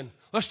 verse 11.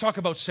 Let's talk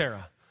about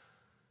Sarah,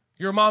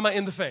 your mama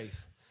in the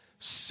faith.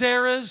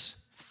 Sarah's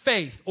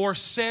faith, or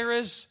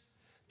Sarah's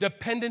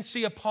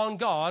dependency upon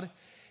God,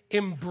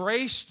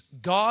 embraced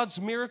God's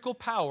miracle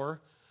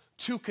power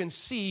to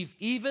conceive,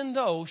 even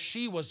though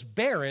she was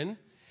barren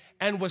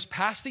and was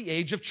past the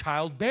age of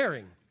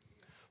childbearing.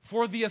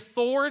 For the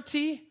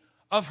authority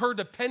of her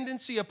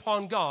dependency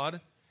upon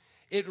God,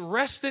 it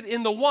rested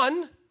in the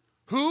one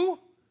who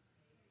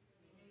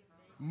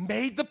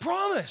made the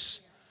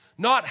promise.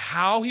 Not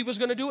how he was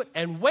going to do it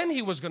and when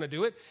he was going to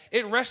do it.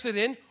 It rested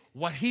in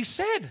what he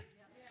said.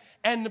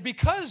 And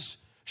because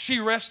she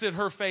rested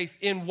her faith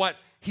in what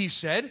he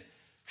said,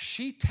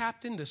 she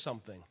tapped into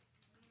something.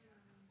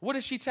 What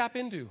did she tap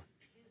into?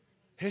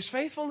 His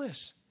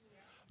faithfulness.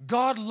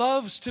 God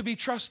loves to be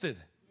trusted,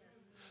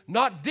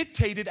 not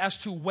dictated as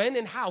to when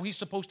and how he's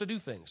supposed to do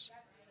things.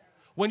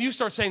 When you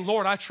start saying,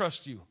 Lord, I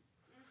trust you.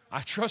 I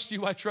trust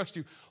you, I trust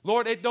you.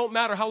 Lord, it don't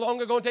matter how long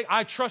it's going to take.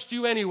 I trust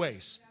you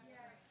anyways.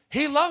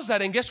 He loves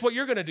that. And guess what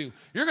you're going to do?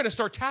 You're going to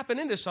start tapping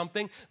into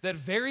something that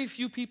very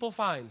few people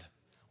find.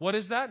 What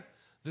is that?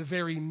 The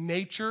very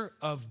nature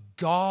of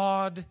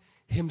God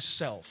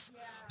himself.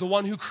 The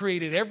one who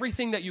created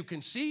everything that you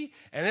can see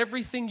and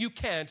everything you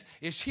can't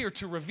is here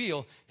to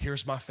reveal,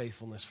 here's my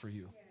faithfulness for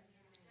you.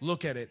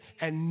 Look at it.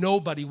 And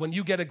nobody, when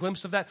you get a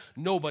glimpse of that,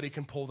 nobody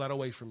can pull that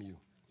away from you.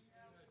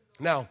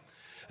 Now,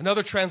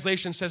 another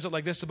translation says it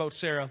like this about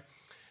Sarah.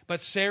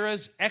 But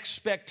Sarah's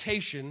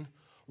expectation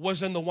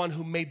was in the one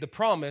who made the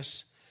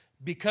promise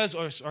because,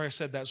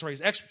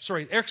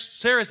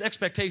 Sarah's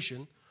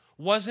expectation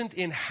wasn't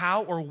in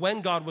how or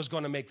when God was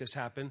going to make this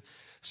happen.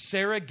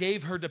 Sarah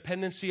gave her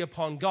dependency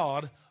upon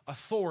God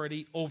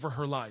authority over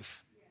her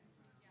life.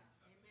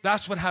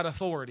 That's what had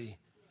authority.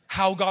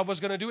 How God was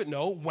going to do it?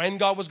 No. When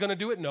God was going to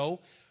do it? No.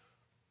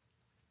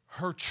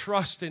 Her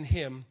trust in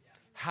him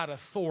had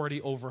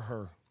authority over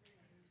her.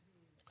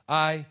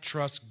 I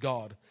trust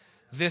God.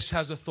 This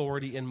has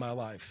authority in my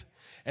life.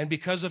 And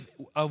because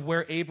of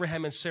where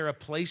Abraham and Sarah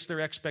placed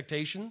their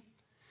expectation,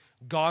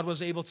 God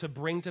was able to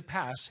bring to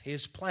pass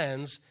his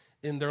plans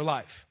in their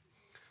life.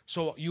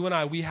 So you and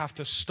I, we have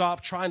to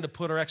stop trying to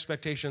put our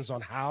expectations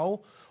on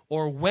how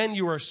or when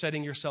you are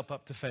setting yourself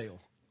up to fail.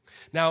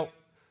 Now,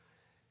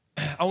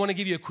 I want to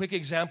give you a quick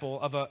example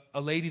of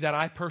a lady that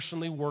I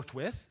personally worked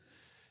with.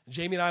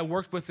 Jamie and I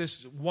worked with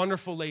this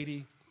wonderful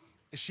lady.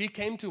 She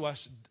came to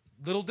us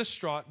a little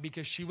distraught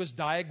because she was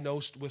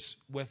diagnosed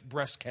with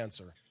breast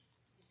cancer.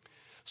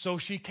 So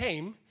she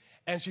came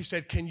and she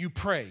said, can you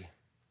pray?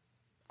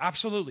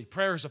 Absolutely.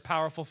 Prayer is a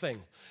powerful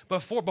thing.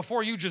 But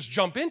before you just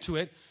jump into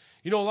it,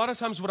 you know, a lot of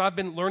times what I've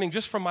been learning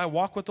just from my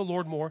walk with the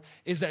Lord more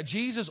is that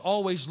Jesus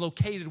always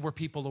located where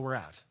people were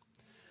at.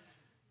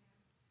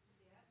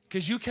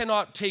 Because you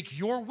cannot take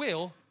your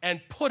will and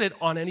put it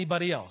on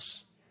anybody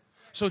else.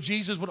 So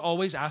Jesus would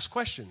always ask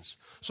questions.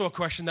 So a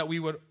question that we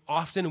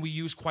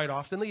use quite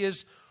oftenly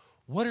is,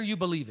 what are you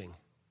believing?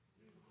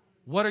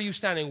 What are you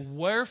standing?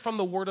 Where from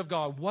the Word of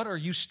God, what are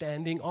you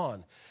standing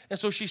on? And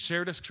so she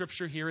shared a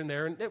scripture here and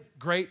there, and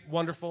great,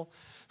 wonderful.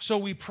 So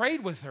we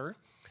prayed with her,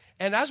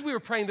 and as we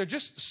were praying,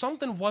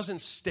 something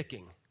wasn't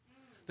sticking.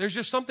 There's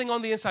just something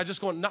on the inside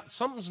just going,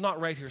 something's not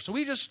right here. So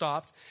we just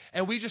stopped,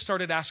 and we just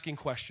started asking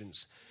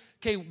questions.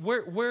 Okay,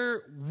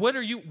 what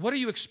are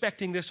you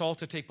expecting this all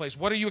to take place?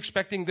 What are you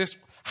expecting this?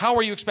 How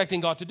are you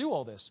expecting God to do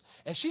all this?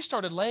 And she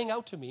started laying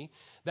out to me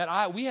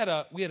that we had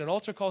an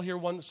altar call here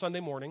one Sunday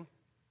morning.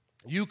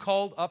 You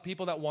called up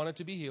people that wanted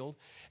to be healed.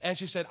 And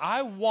she said,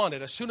 I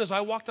wanted, as soon as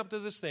I walked up to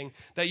this thing,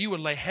 that you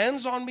would lay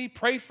hands on me,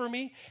 pray for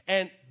me,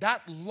 and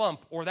that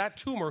lump or that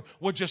tumor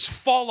would just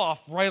fall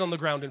off right on the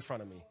ground in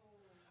front of me.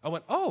 I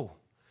went, oh,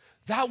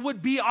 that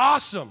would be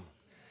awesome.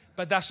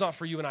 But that's not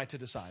for you and I to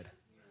decide.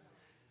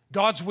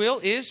 God's will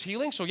is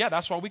healing, so yeah,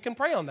 that's why we can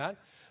pray on that.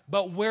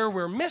 But where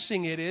we're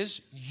missing it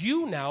is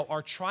you now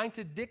are trying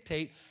to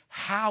dictate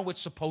how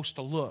it's supposed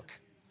to look.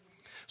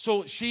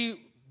 So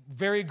she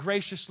very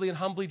graciously and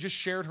humbly just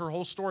shared her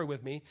whole story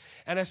with me.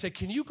 And I said,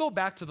 can you go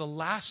back to the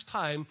last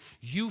time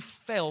you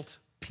felt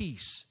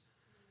peace?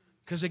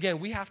 Because again,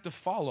 we have to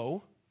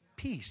follow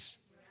peace.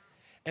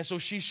 And so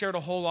she shared a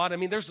whole lot. I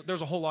mean, there's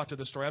a whole lot to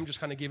the story. I'm just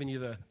kind of giving you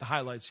the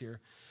highlights here.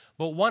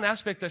 But one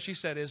aspect that she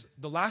said is,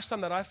 the last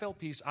time that I felt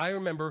peace, I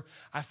remember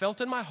I felt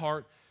in my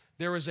heart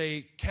there was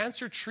a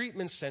cancer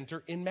treatment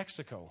center in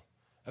Mexico.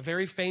 A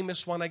very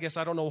famous one, I guess.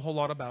 I don't know a whole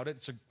lot about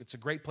it. It's a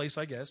great place,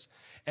 I guess.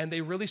 And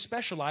they really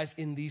specialize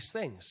in these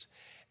things.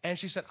 And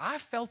she said, I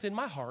felt in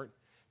my heart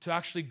to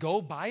actually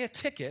go buy a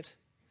ticket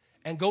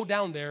and go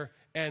down there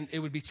and it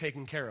would be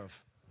taken care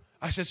of.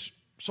 I said,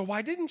 so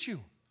why didn't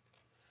you?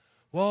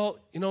 Well,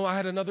 you know, I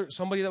had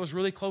somebody that was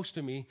really close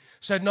to me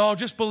said, no,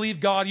 just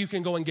believe God, you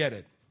can go and get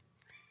it.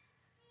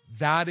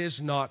 That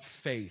is not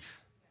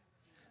faith.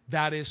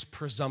 That is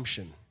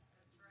presumption.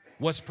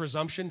 What's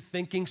presumption?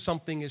 Thinking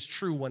something is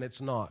true when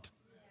it's not.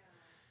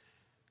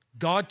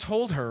 God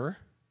told her,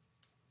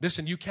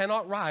 listen, you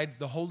cannot ride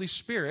the Holy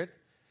Spirit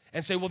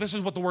and say, well, this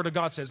is what the Word of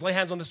God says. Lay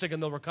hands on the sick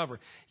and they'll recover.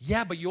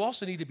 Yeah, but you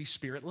also need to be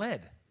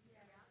Spirit-led.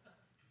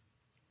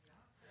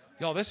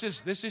 Y'all, this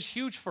is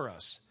huge for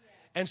us.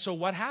 And so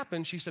what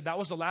happened, she said, that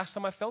was the last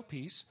time I felt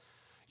peace.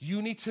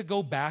 You need to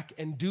go back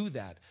and do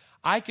that.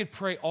 I could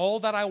pray all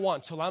that I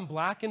want till I'm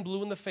black and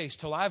blue in the face,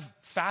 till I've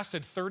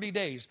fasted 30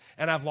 days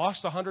and I've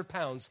lost 100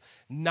 pounds.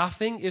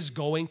 Nothing is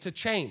going to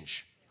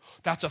change.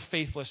 That's a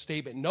faithless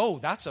statement. No,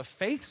 that's a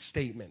faith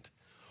statement.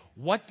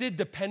 What did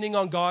depending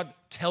on God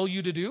tell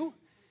you to do?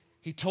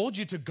 He told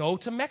you to go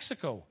to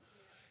Mexico.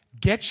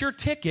 Get your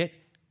ticket,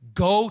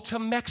 go to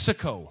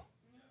Mexico.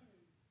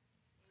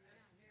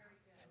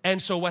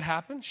 And so what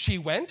happened? She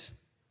went.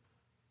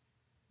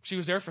 She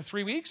was there for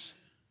 3 weeks.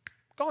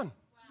 Gone.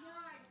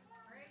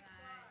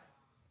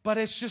 but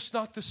it's just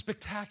not the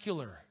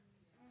spectacular.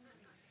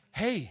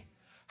 Hey,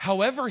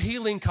 however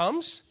healing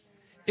comes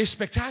is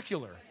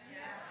spectacular.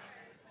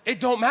 It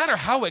don't matter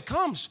how it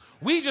comes.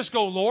 We just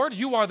go, Lord,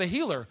 you are the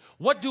healer.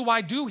 What do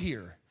I do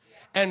here?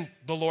 And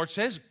the Lord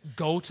says,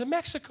 go to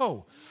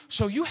Mexico.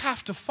 So you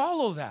have to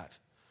follow that.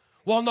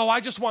 Well, no,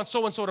 I just want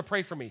so-and-so to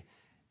pray for me.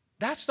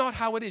 That's not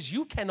how it is.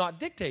 You cannot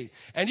dictate.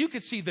 And you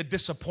could see the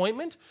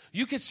disappointment.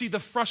 You could see the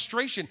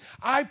frustration.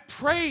 I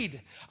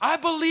prayed. I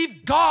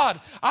believed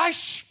God. I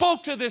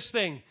spoke to this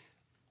thing.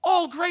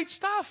 All great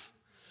stuff.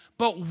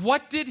 But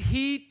what did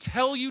he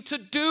tell you to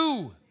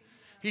do?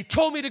 He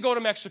told me to go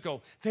to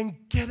Mexico. Then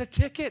get a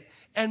ticket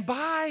and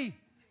buy.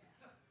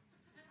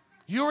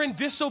 You're in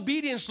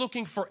disobedience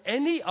looking for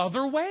any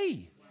other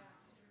way.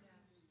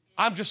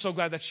 I'm just so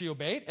glad that she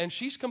obeyed, and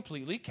she's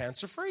completely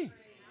cancer-free.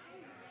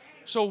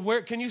 So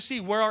where can you see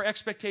where our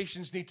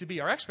expectations need to be?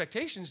 Our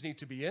expectations need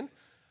to be in,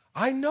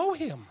 I know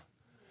him.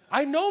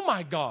 I know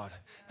my God.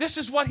 This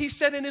is what he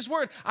said in his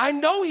word. I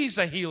know he's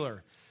a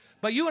healer.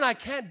 But you and I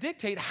can't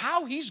dictate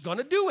how he's going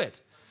to do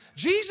it.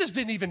 Jesus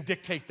didn't even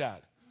dictate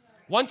that.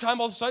 One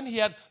time, all of a sudden,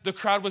 the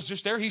crowd was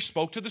just there. He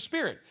spoke to the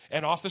spirit,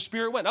 and off the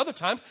spirit went. Other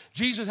times,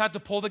 Jesus had to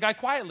pull the guy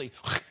quietly,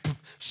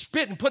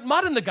 spit and put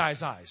mud in the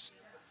guy's eyes.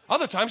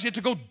 Other times, he had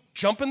to go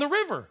jump in the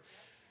river.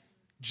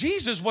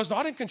 Jesus was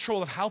not in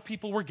control of how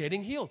people were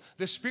getting healed.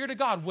 The Spirit of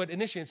God would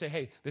initiate and say,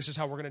 hey, this is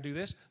how we're going to do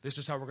this. This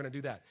is how we're going to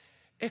do that.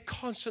 It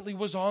constantly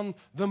was on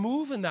the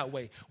move in that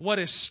way. What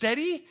is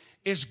steady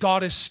is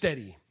God is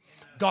steady.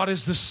 God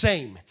is the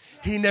same.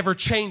 He never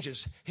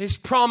changes. His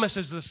promise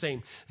is the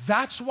same.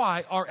 That's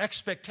why our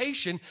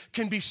expectation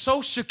can be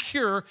so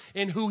secure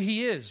in who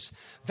he is.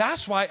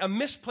 That's why a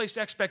misplaced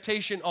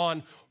expectation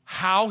on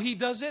how he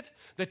does it,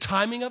 the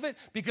timing of it,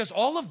 because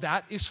all of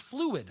that is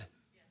fluid.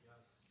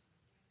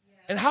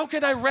 And how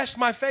can I rest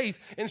my faith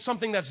in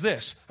something that's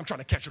this? I'm trying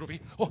to catch it over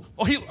here.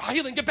 Oh,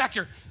 healing, get back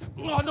here.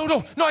 No,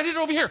 I did it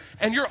over here.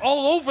 And you're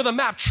all over the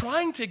map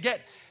trying to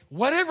get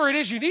whatever it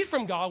is you need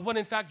from God, when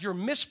in fact you're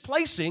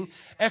misplacing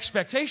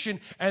expectation,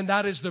 and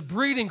that is the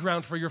breeding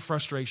ground for your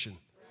frustration.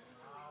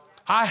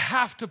 I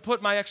have to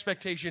put my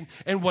expectation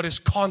in what is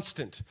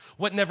constant,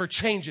 what never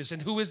changes.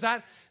 And who is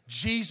that?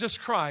 Jesus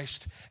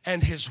Christ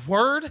and his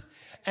word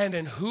and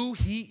in who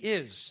he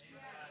is.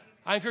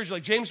 I encourage you,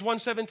 like James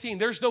 1:17,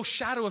 there's no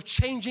shadow of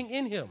changing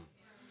in him.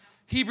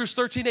 Hebrews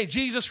 13:8,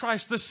 Jesus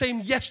Christ the same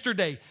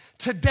yesterday,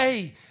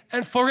 today,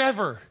 and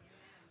forever.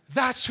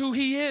 That's who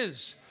he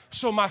is.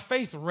 So my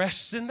faith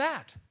rests in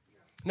that.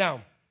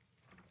 Now,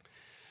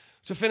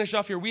 to finish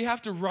off here, we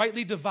have to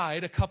rightly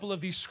divide a couple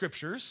of these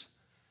scriptures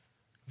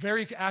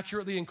very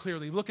accurately and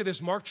clearly. Look at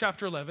this, Mark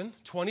chapter 11,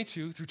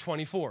 22 through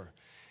 24.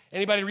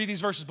 Anybody read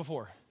these verses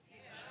before?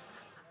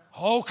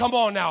 Oh, come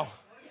on now.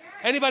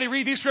 Anybody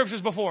read these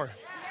scriptures before?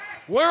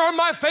 Where are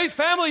my faith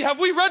family? Have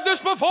we read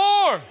this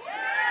before?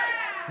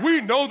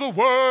 We know the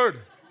word.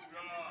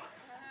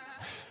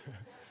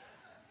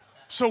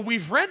 So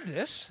we've read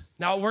this.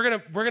 Now we're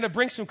gonna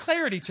bring some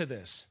clarity to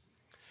this,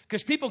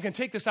 because people can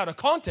take this out of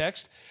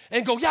context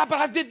and go, yeah, but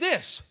I did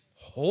this.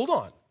 Hold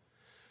on.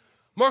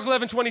 Mark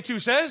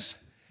 11:22 says,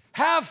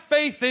 have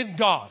faith in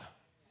God.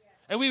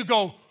 And we would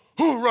go,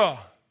 hoorah.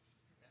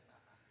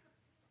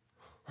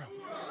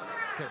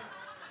 Okay.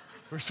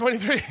 Verse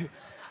 23.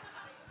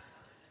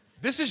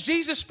 This is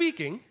Jesus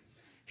speaking.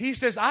 He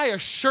says, I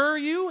assure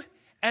you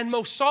and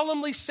most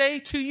solemnly say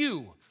to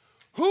you,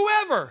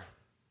 whoever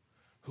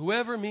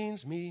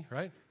means me,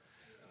 right?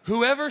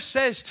 Whoever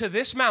says to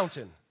this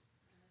mountain,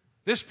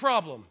 this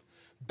problem,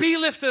 be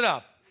lifted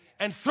up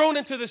and thrown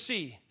into the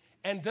sea,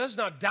 and does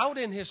not doubt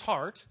in his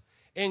heart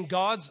in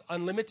God's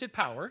unlimited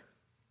power,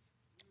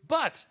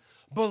 but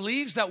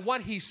believes that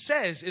what he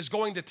says is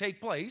going to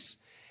take place,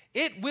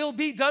 it will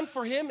be done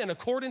for him in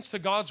accordance to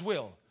God's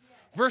will.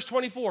 Verse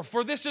 24,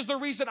 for this is the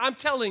reason I'm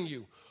telling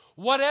you,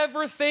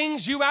 whatever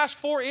things you ask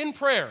for in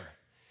prayer,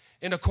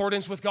 in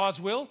accordance with God's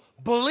will,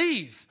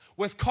 believe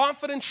with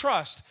confident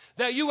trust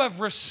that you have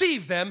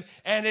received them,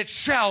 and it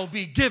shall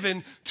be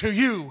given to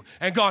you.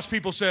 And God's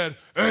people said,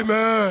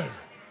 amen.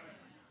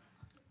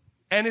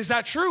 And is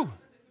that true?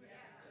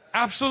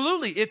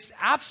 Absolutely. It's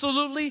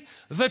absolutely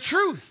the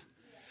truth.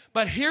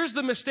 But here's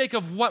the mistake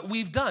of what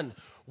we've done.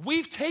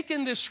 We've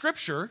taken this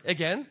scripture,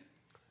 again,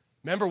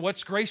 remember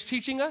what's grace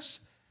teaching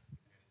us?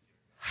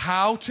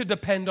 How to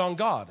depend on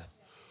God.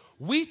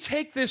 We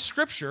take this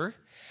scripture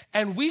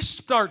and we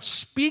start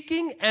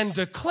speaking and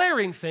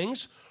declaring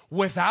things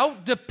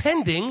without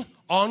depending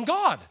on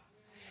God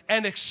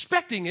and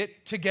expecting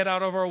it to get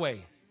out of our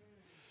way.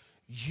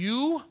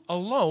 You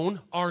alone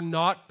are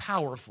not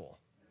powerful.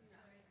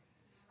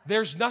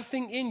 There's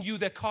nothing in you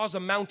that causes a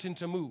mountain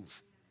to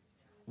move.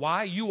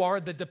 Why? You are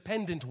the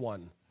dependent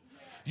one.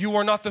 You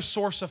are not the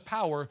source of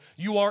power.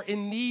 You are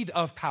in need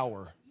of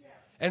power.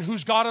 And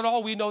who's got it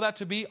all? We know that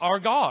to be our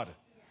God.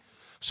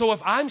 So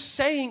if I'm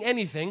saying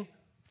anything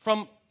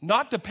from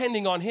not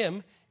depending on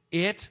him,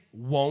 it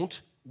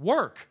won't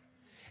work.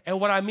 And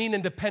what I mean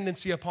in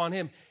dependency upon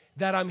him,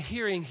 that I'm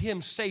hearing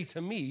him say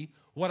to me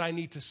what I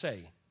need to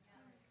say.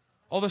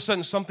 All of a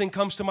sudden something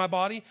comes to my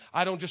body,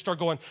 I don't just start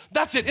going,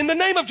 that's it, in the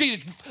name of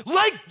Jesus,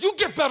 leg, you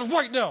get better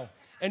right now.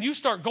 And you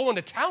start going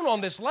to town on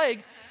this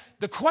leg.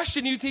 The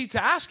question you need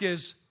to ask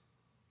is,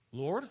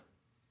 Lord,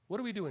 what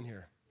are we doing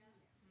here?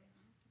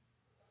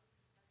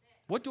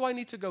 What do I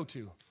need to go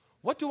to?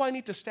 What do I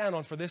need to stand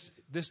on for this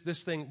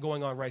thing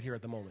going on right here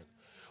at the moment?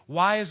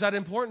 Why is that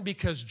important?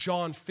 Because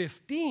John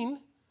 15,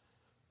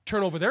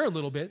 turn over there a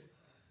little bit,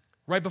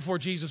 right before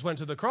Jesus went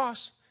to the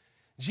cross,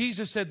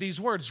 Jesus said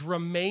these words,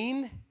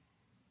 remain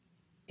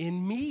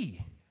in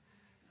me,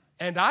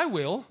 and I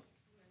will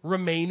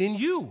remain in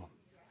you.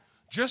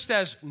 Just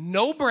as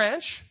no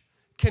branch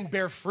can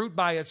bear fruit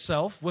by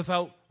itself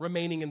without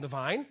remaining in the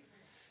vine,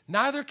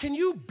 neither can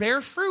you bear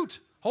fruit.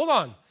 Hold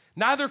on.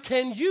 Neither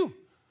can you.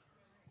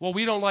 Well,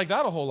 we don't like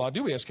that a whole lot,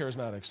 do we, as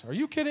charismatics? Are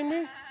you kidding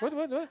me?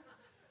 What?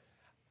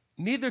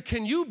 Neither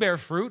can you bear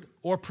fruit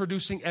or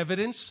producing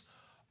evidence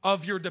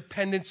of your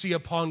dependency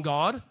upon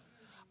God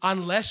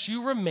unless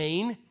you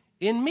remain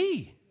in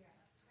me.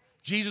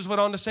 Jesus went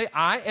on to say,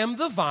 I am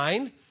the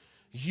vine,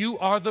 you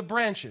are the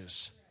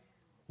branches.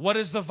 What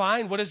is the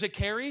vine? What does it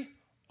carry?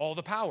 All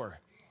the power.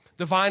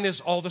 The vine is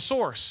all the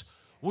source.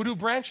 What do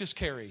branches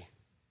carry?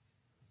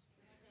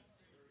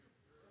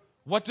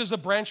 What does a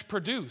branch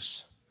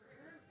produce?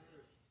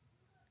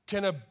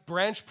 Can a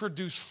branch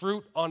produce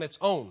fruit on its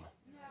own?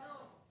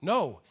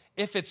 No.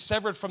 If it's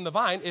severed from the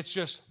vine, it's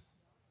just,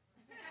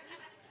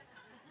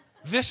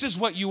 this is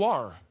what you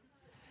are.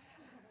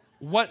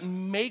 What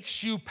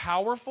makes you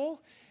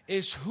powerful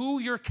is who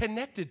you're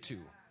connected to.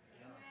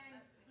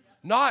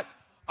 Not,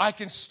 I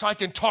can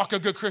talk a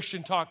good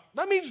Christian talk.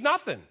 That means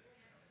nothing.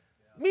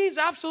 It means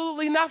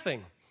absolutely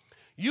nothing.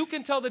 You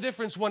can tell the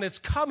difference when it's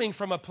coming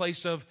from a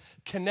place of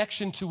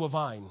connection to a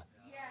vine.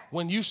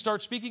 When you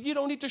start speaking, you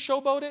don't need to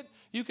showboat it.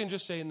 You can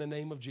just say, in the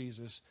name of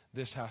Jesus,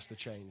 this has to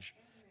change.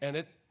 And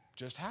it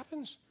just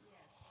happens.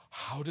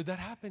 How did that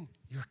happen?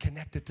 You're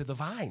connected to the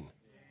vine.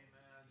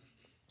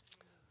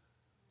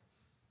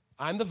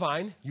 I'm the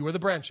vine, you are the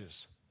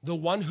branches. The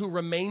one who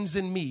remains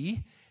in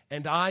me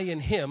and I in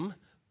him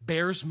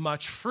bears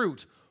much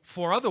fruit.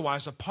 For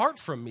otherwise, apart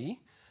from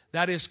me,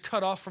 that is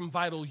cut off from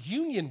vital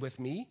union with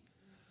me,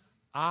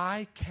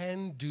 I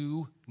can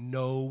do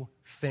no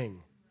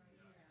thing.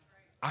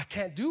 I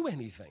can't do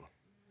anything.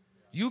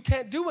 You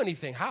can't do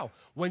anything. How?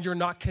 When you're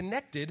not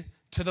connected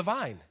to the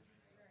vine.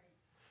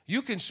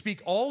 You can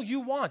speak all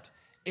you want.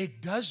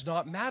 It does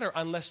not matter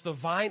unless the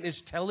vine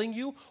is telling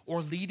you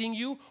or leading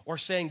you or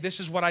saying, this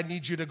is what I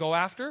need you to go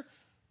after.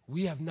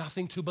 We have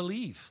nothing to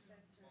believe.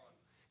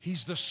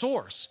 He's the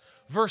source.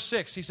 Verse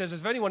 6, he says,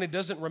 if anyone who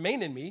doesn't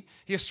remain in me,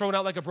 he is thrown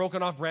out like a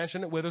broken off branch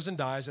and it withers and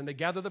dies, and they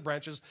gather the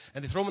branches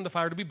and they throw them in the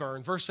fire to be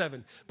burned. Verse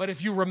 7, but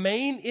if you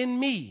remain in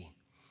me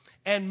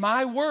and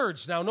my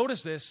words, now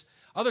notice this,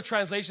 other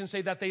translations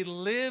say that they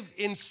live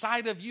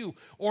inside of you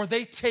or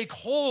they take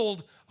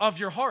hold of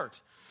your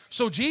heart.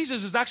 So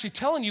Jesus is actually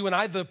telling you and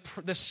I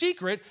the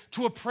secret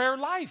to a prayer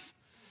life.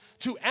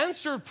 To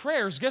answer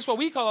prayers, guess what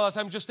we call all the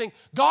time? Just think,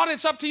 God,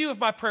 it's up to you if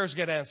my prayers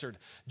get answered.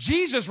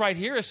 Jesus right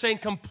here is saying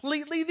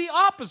completely the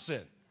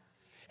opposite.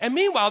 And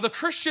meanwhile, the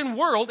Christian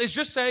world is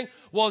just saying,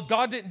 well,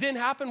 God didn't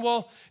happen.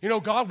 Well,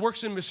 God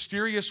works in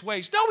mysterious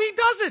ways. No, he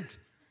doesn't.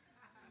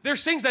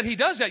 There's things that he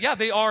does that, yeah,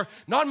 they are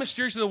not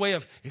mysterious in the way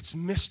of it's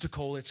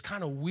mystical, it's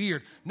kind of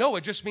weird. No,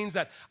 it just means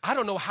that I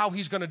don't know how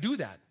he's going to do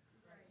that.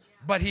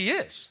 But he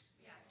is.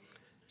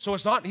 So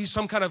it's not he's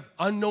some kind of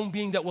unknown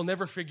being that we'll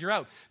never figure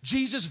out.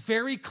 Jesus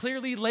very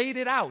clearly laid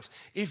it out.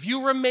 If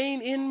you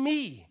remain in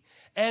me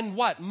and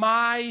what?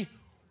 My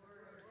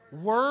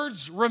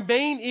words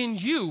remain in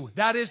you.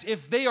 That is,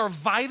 if they are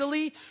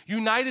vitally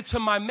united to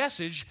my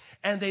message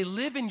and they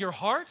live in your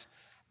heart,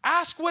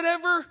 ask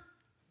whatever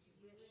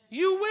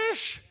you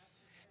wish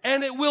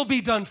and it will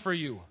be done for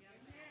you.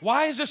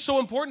 Why is this so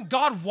important?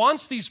 God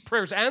wants these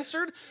prayers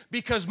answered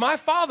because my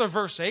Father,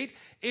 verse 8,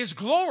 is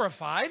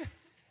glorified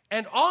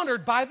and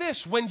honored by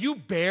this, when you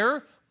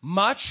bear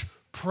much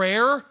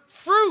prayer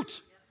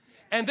fruit.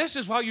 And this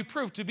is how you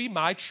prove to be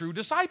my true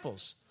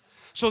disciples.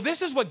 So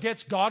this is what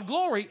gets God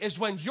glory, is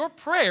when your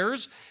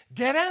prayers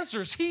get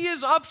answers. He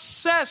is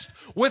obsessed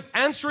with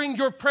answering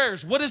your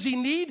prayers. What does he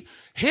need?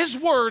 His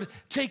word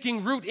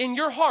taking root in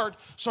your heart,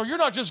 so you're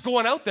not just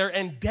going out there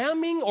and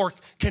damning or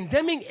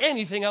condemning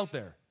anything out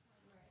there.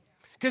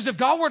 Because if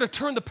God were to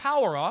turn the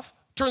power up,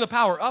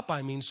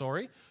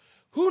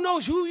 who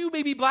knows who you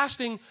may be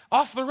blasting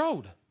off the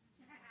road?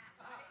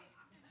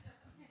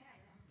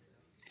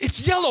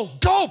 It's yellow.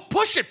 Go,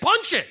 push it,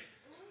 punch it.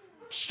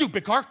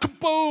 Stupid car,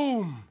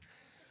 kaboom.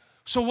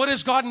 So what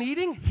is God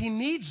needing? He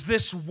needs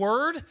this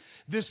word,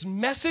 this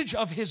message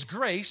of his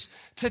grace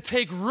to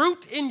take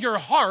root in your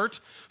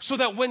heart so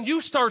that when you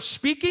start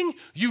speaking,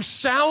 you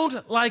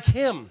sound like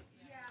him.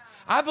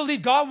 I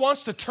believe God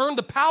wants to turn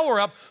the power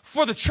up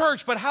for the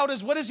church, but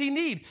what does he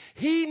need?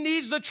 He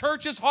needs the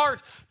church's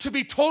heart to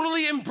be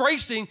totally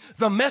embracing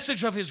the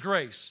message of his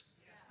grace.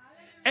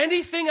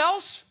 Anything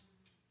else?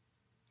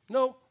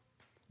 No,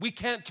 we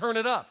can't turn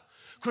it up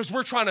because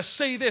we're trying to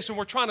say this and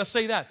we're trying to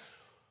say that.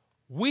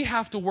 We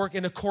have to work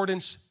in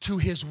accordance to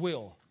his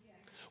will.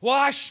 Well,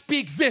 I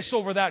speak this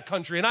over that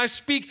country, and I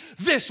speak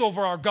this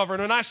over our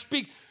government, and I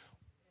speak.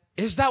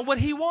 Is that what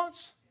he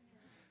wants?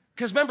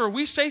 Because remember,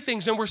 we say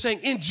things and we're saying,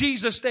 in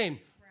Jesus' name.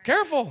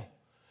 Careful,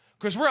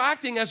 because we're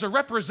acting as a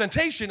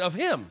representation of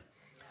him.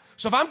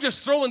 So if I'm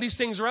just throwing these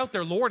things out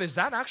there, Lord, is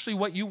that actually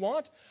what you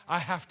want? I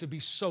have to be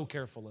so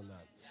careful in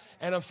that.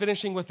 And I'm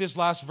finishing with this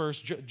last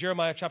verse,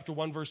 Jeremiah chapter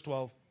 1, verse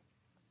 12.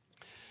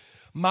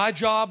 My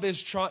job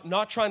is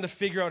not trying to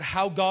figure out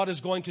how God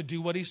is going to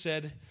do what he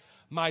said.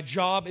 My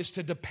job is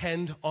to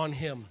depend on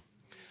him.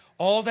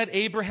 All that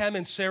Abraham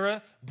and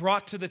Sarah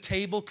brought to the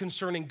table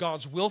concerning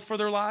God's will for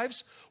their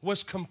lives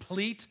was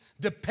complete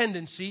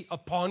dependency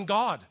upon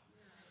God.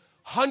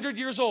 100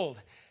 years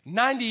old,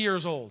 90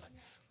 years old,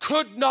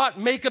 could not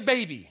make a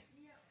baby.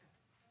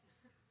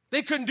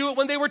 They couldn't do it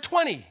when they were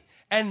 20.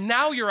 And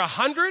now you're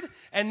 100,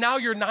 and now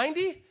you're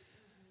 90?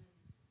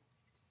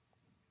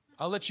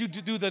 I'll let you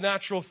do the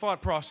natural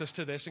thought process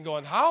to this and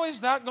going, how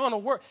is that going to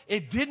work?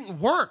 It didn't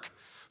work.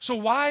 So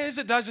why is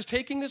it that it's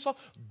taking this long?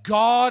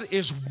 God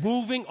is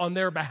moving on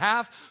their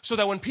behalf so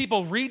that when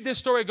people read this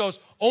story, it goes,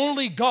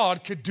 only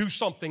God could do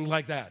something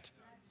like that.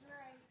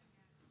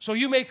 So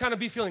you may kind of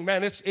be feeling,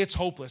 man, it's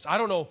hopeless. I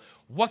don't know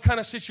what kind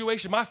of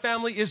situation. My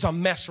family is a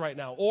mess right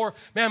now. Or,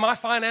 man, my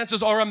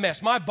finances are a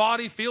mess. My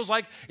body feels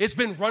like it's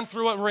been run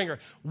through a ringer.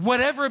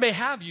 Whatever it may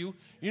have you,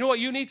 you know what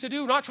you need to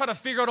do? Not try to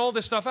figure out all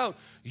this stuff out.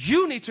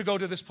 You need to go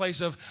to this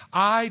place of,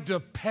 I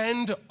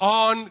depend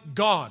on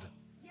God.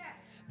 Yes.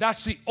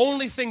 That's the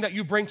only thing that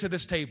you bring to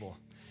this table.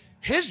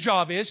 His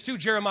job is to,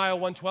 Jeremiah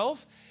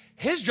 1:12,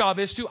 his job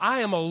is to, I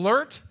am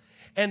alert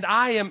and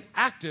I am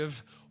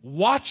active,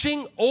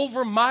 watching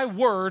over my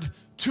word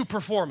to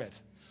perform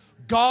it.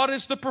 God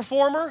is the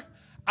performer.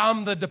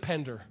 I'm the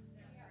depender.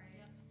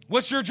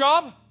 What's your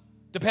job?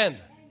 Depend.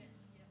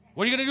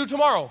 What are you going to do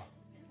tomorrow?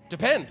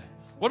 Depend.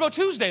 What about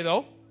Tuesday,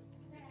 though?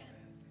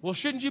 Well,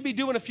 shouldn't you be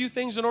doing a few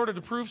things in order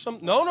to prove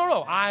something?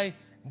 No. I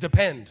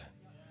depend.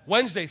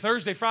 Wednesday,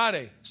 Thursday,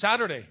 Friday,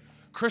 Saturday,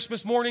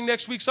 Christmas morning,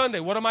 next week,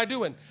 Sunday. What am I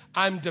doing?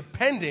 I'm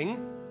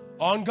depending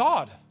on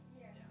God.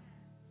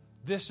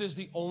 This is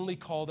the only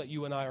call that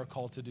you and I are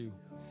called to do.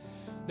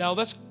 Now,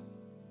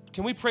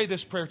 can we pray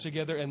this prayer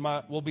together and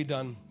we'll be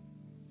done.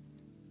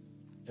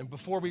 And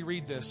before we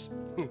read this,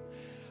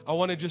 I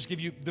want to just give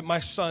you my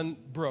son,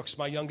 Brooks,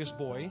 my youngest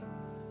boy.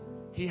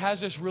 He has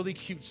this really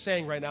cute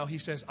saying right now. He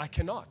says, I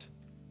cannot.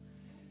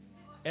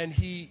 And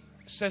he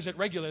says it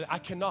regularly, I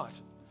cannot.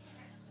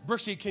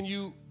 Brooksy, can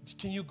you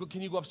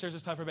go upstairs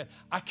this time for a minute?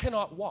 I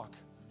cannot walk.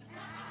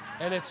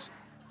 And it's,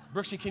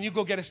 Brooksy, can you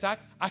go get a snack?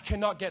 I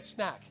cannot get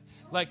snack.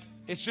 Like,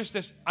 it's just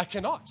this, I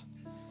cannot.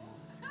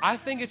 I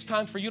think it's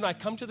time for you and I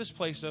come to this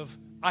place of,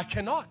 I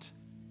cannot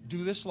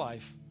do this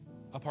life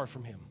apart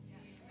from him.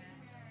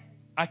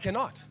 I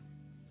cannot.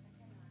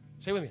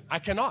 Say with me, I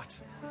cannot.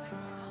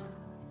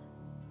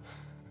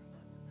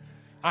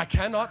 I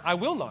cannot, I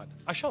will not,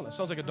 I shall not.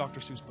 Sounds like a Dr.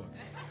 Seuss book.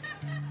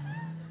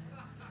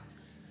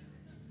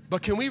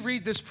 But can we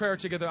read this prayer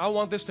together? I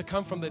want this to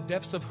come from the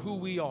depths of who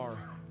we are,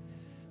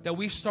 that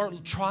we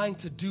start trying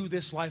to do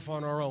this life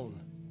on our own.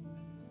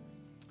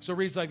 So it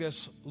reads like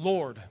this,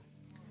 Lord,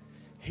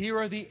 here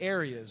are the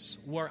areas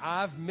where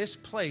I've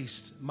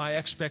misplaced my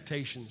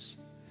expectations.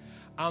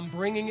 I'm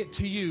bringing it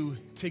to you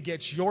to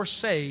get your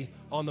say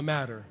on the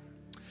matter.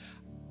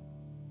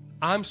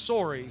 I'm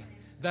sorry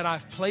that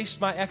I've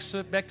placed my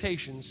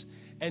expectations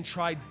and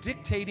tried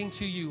dictating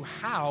to you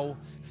how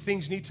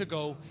things need to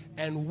go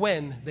and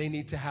when they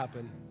need to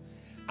happen.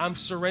 I'm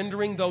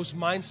surrendering those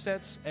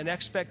mindsets and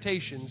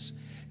expectations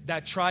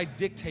that tried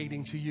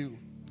dictating to you.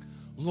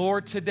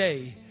 Lord,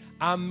 today,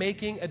 I'm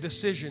making a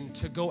decision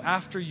to go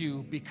after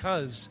you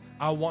because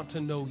I want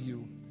to know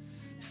you.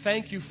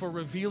 Thank you for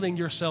revealing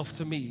yourself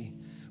to me.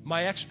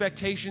 My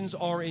expectations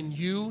are in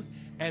you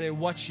and in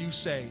what you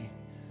say.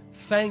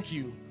 Thank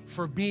you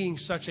for being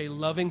such a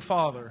loving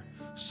Father,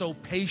 so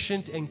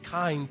patient and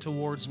kind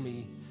towards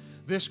me.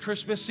 This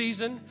Christmas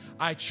season,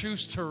 I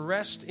choose to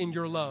rest in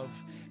your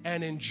love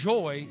and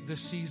enjoy the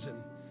season.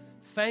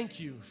 Thank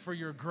you for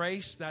your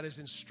grace that is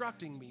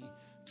instructing me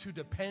to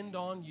depend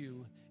on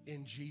you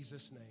in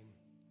Jesus' name.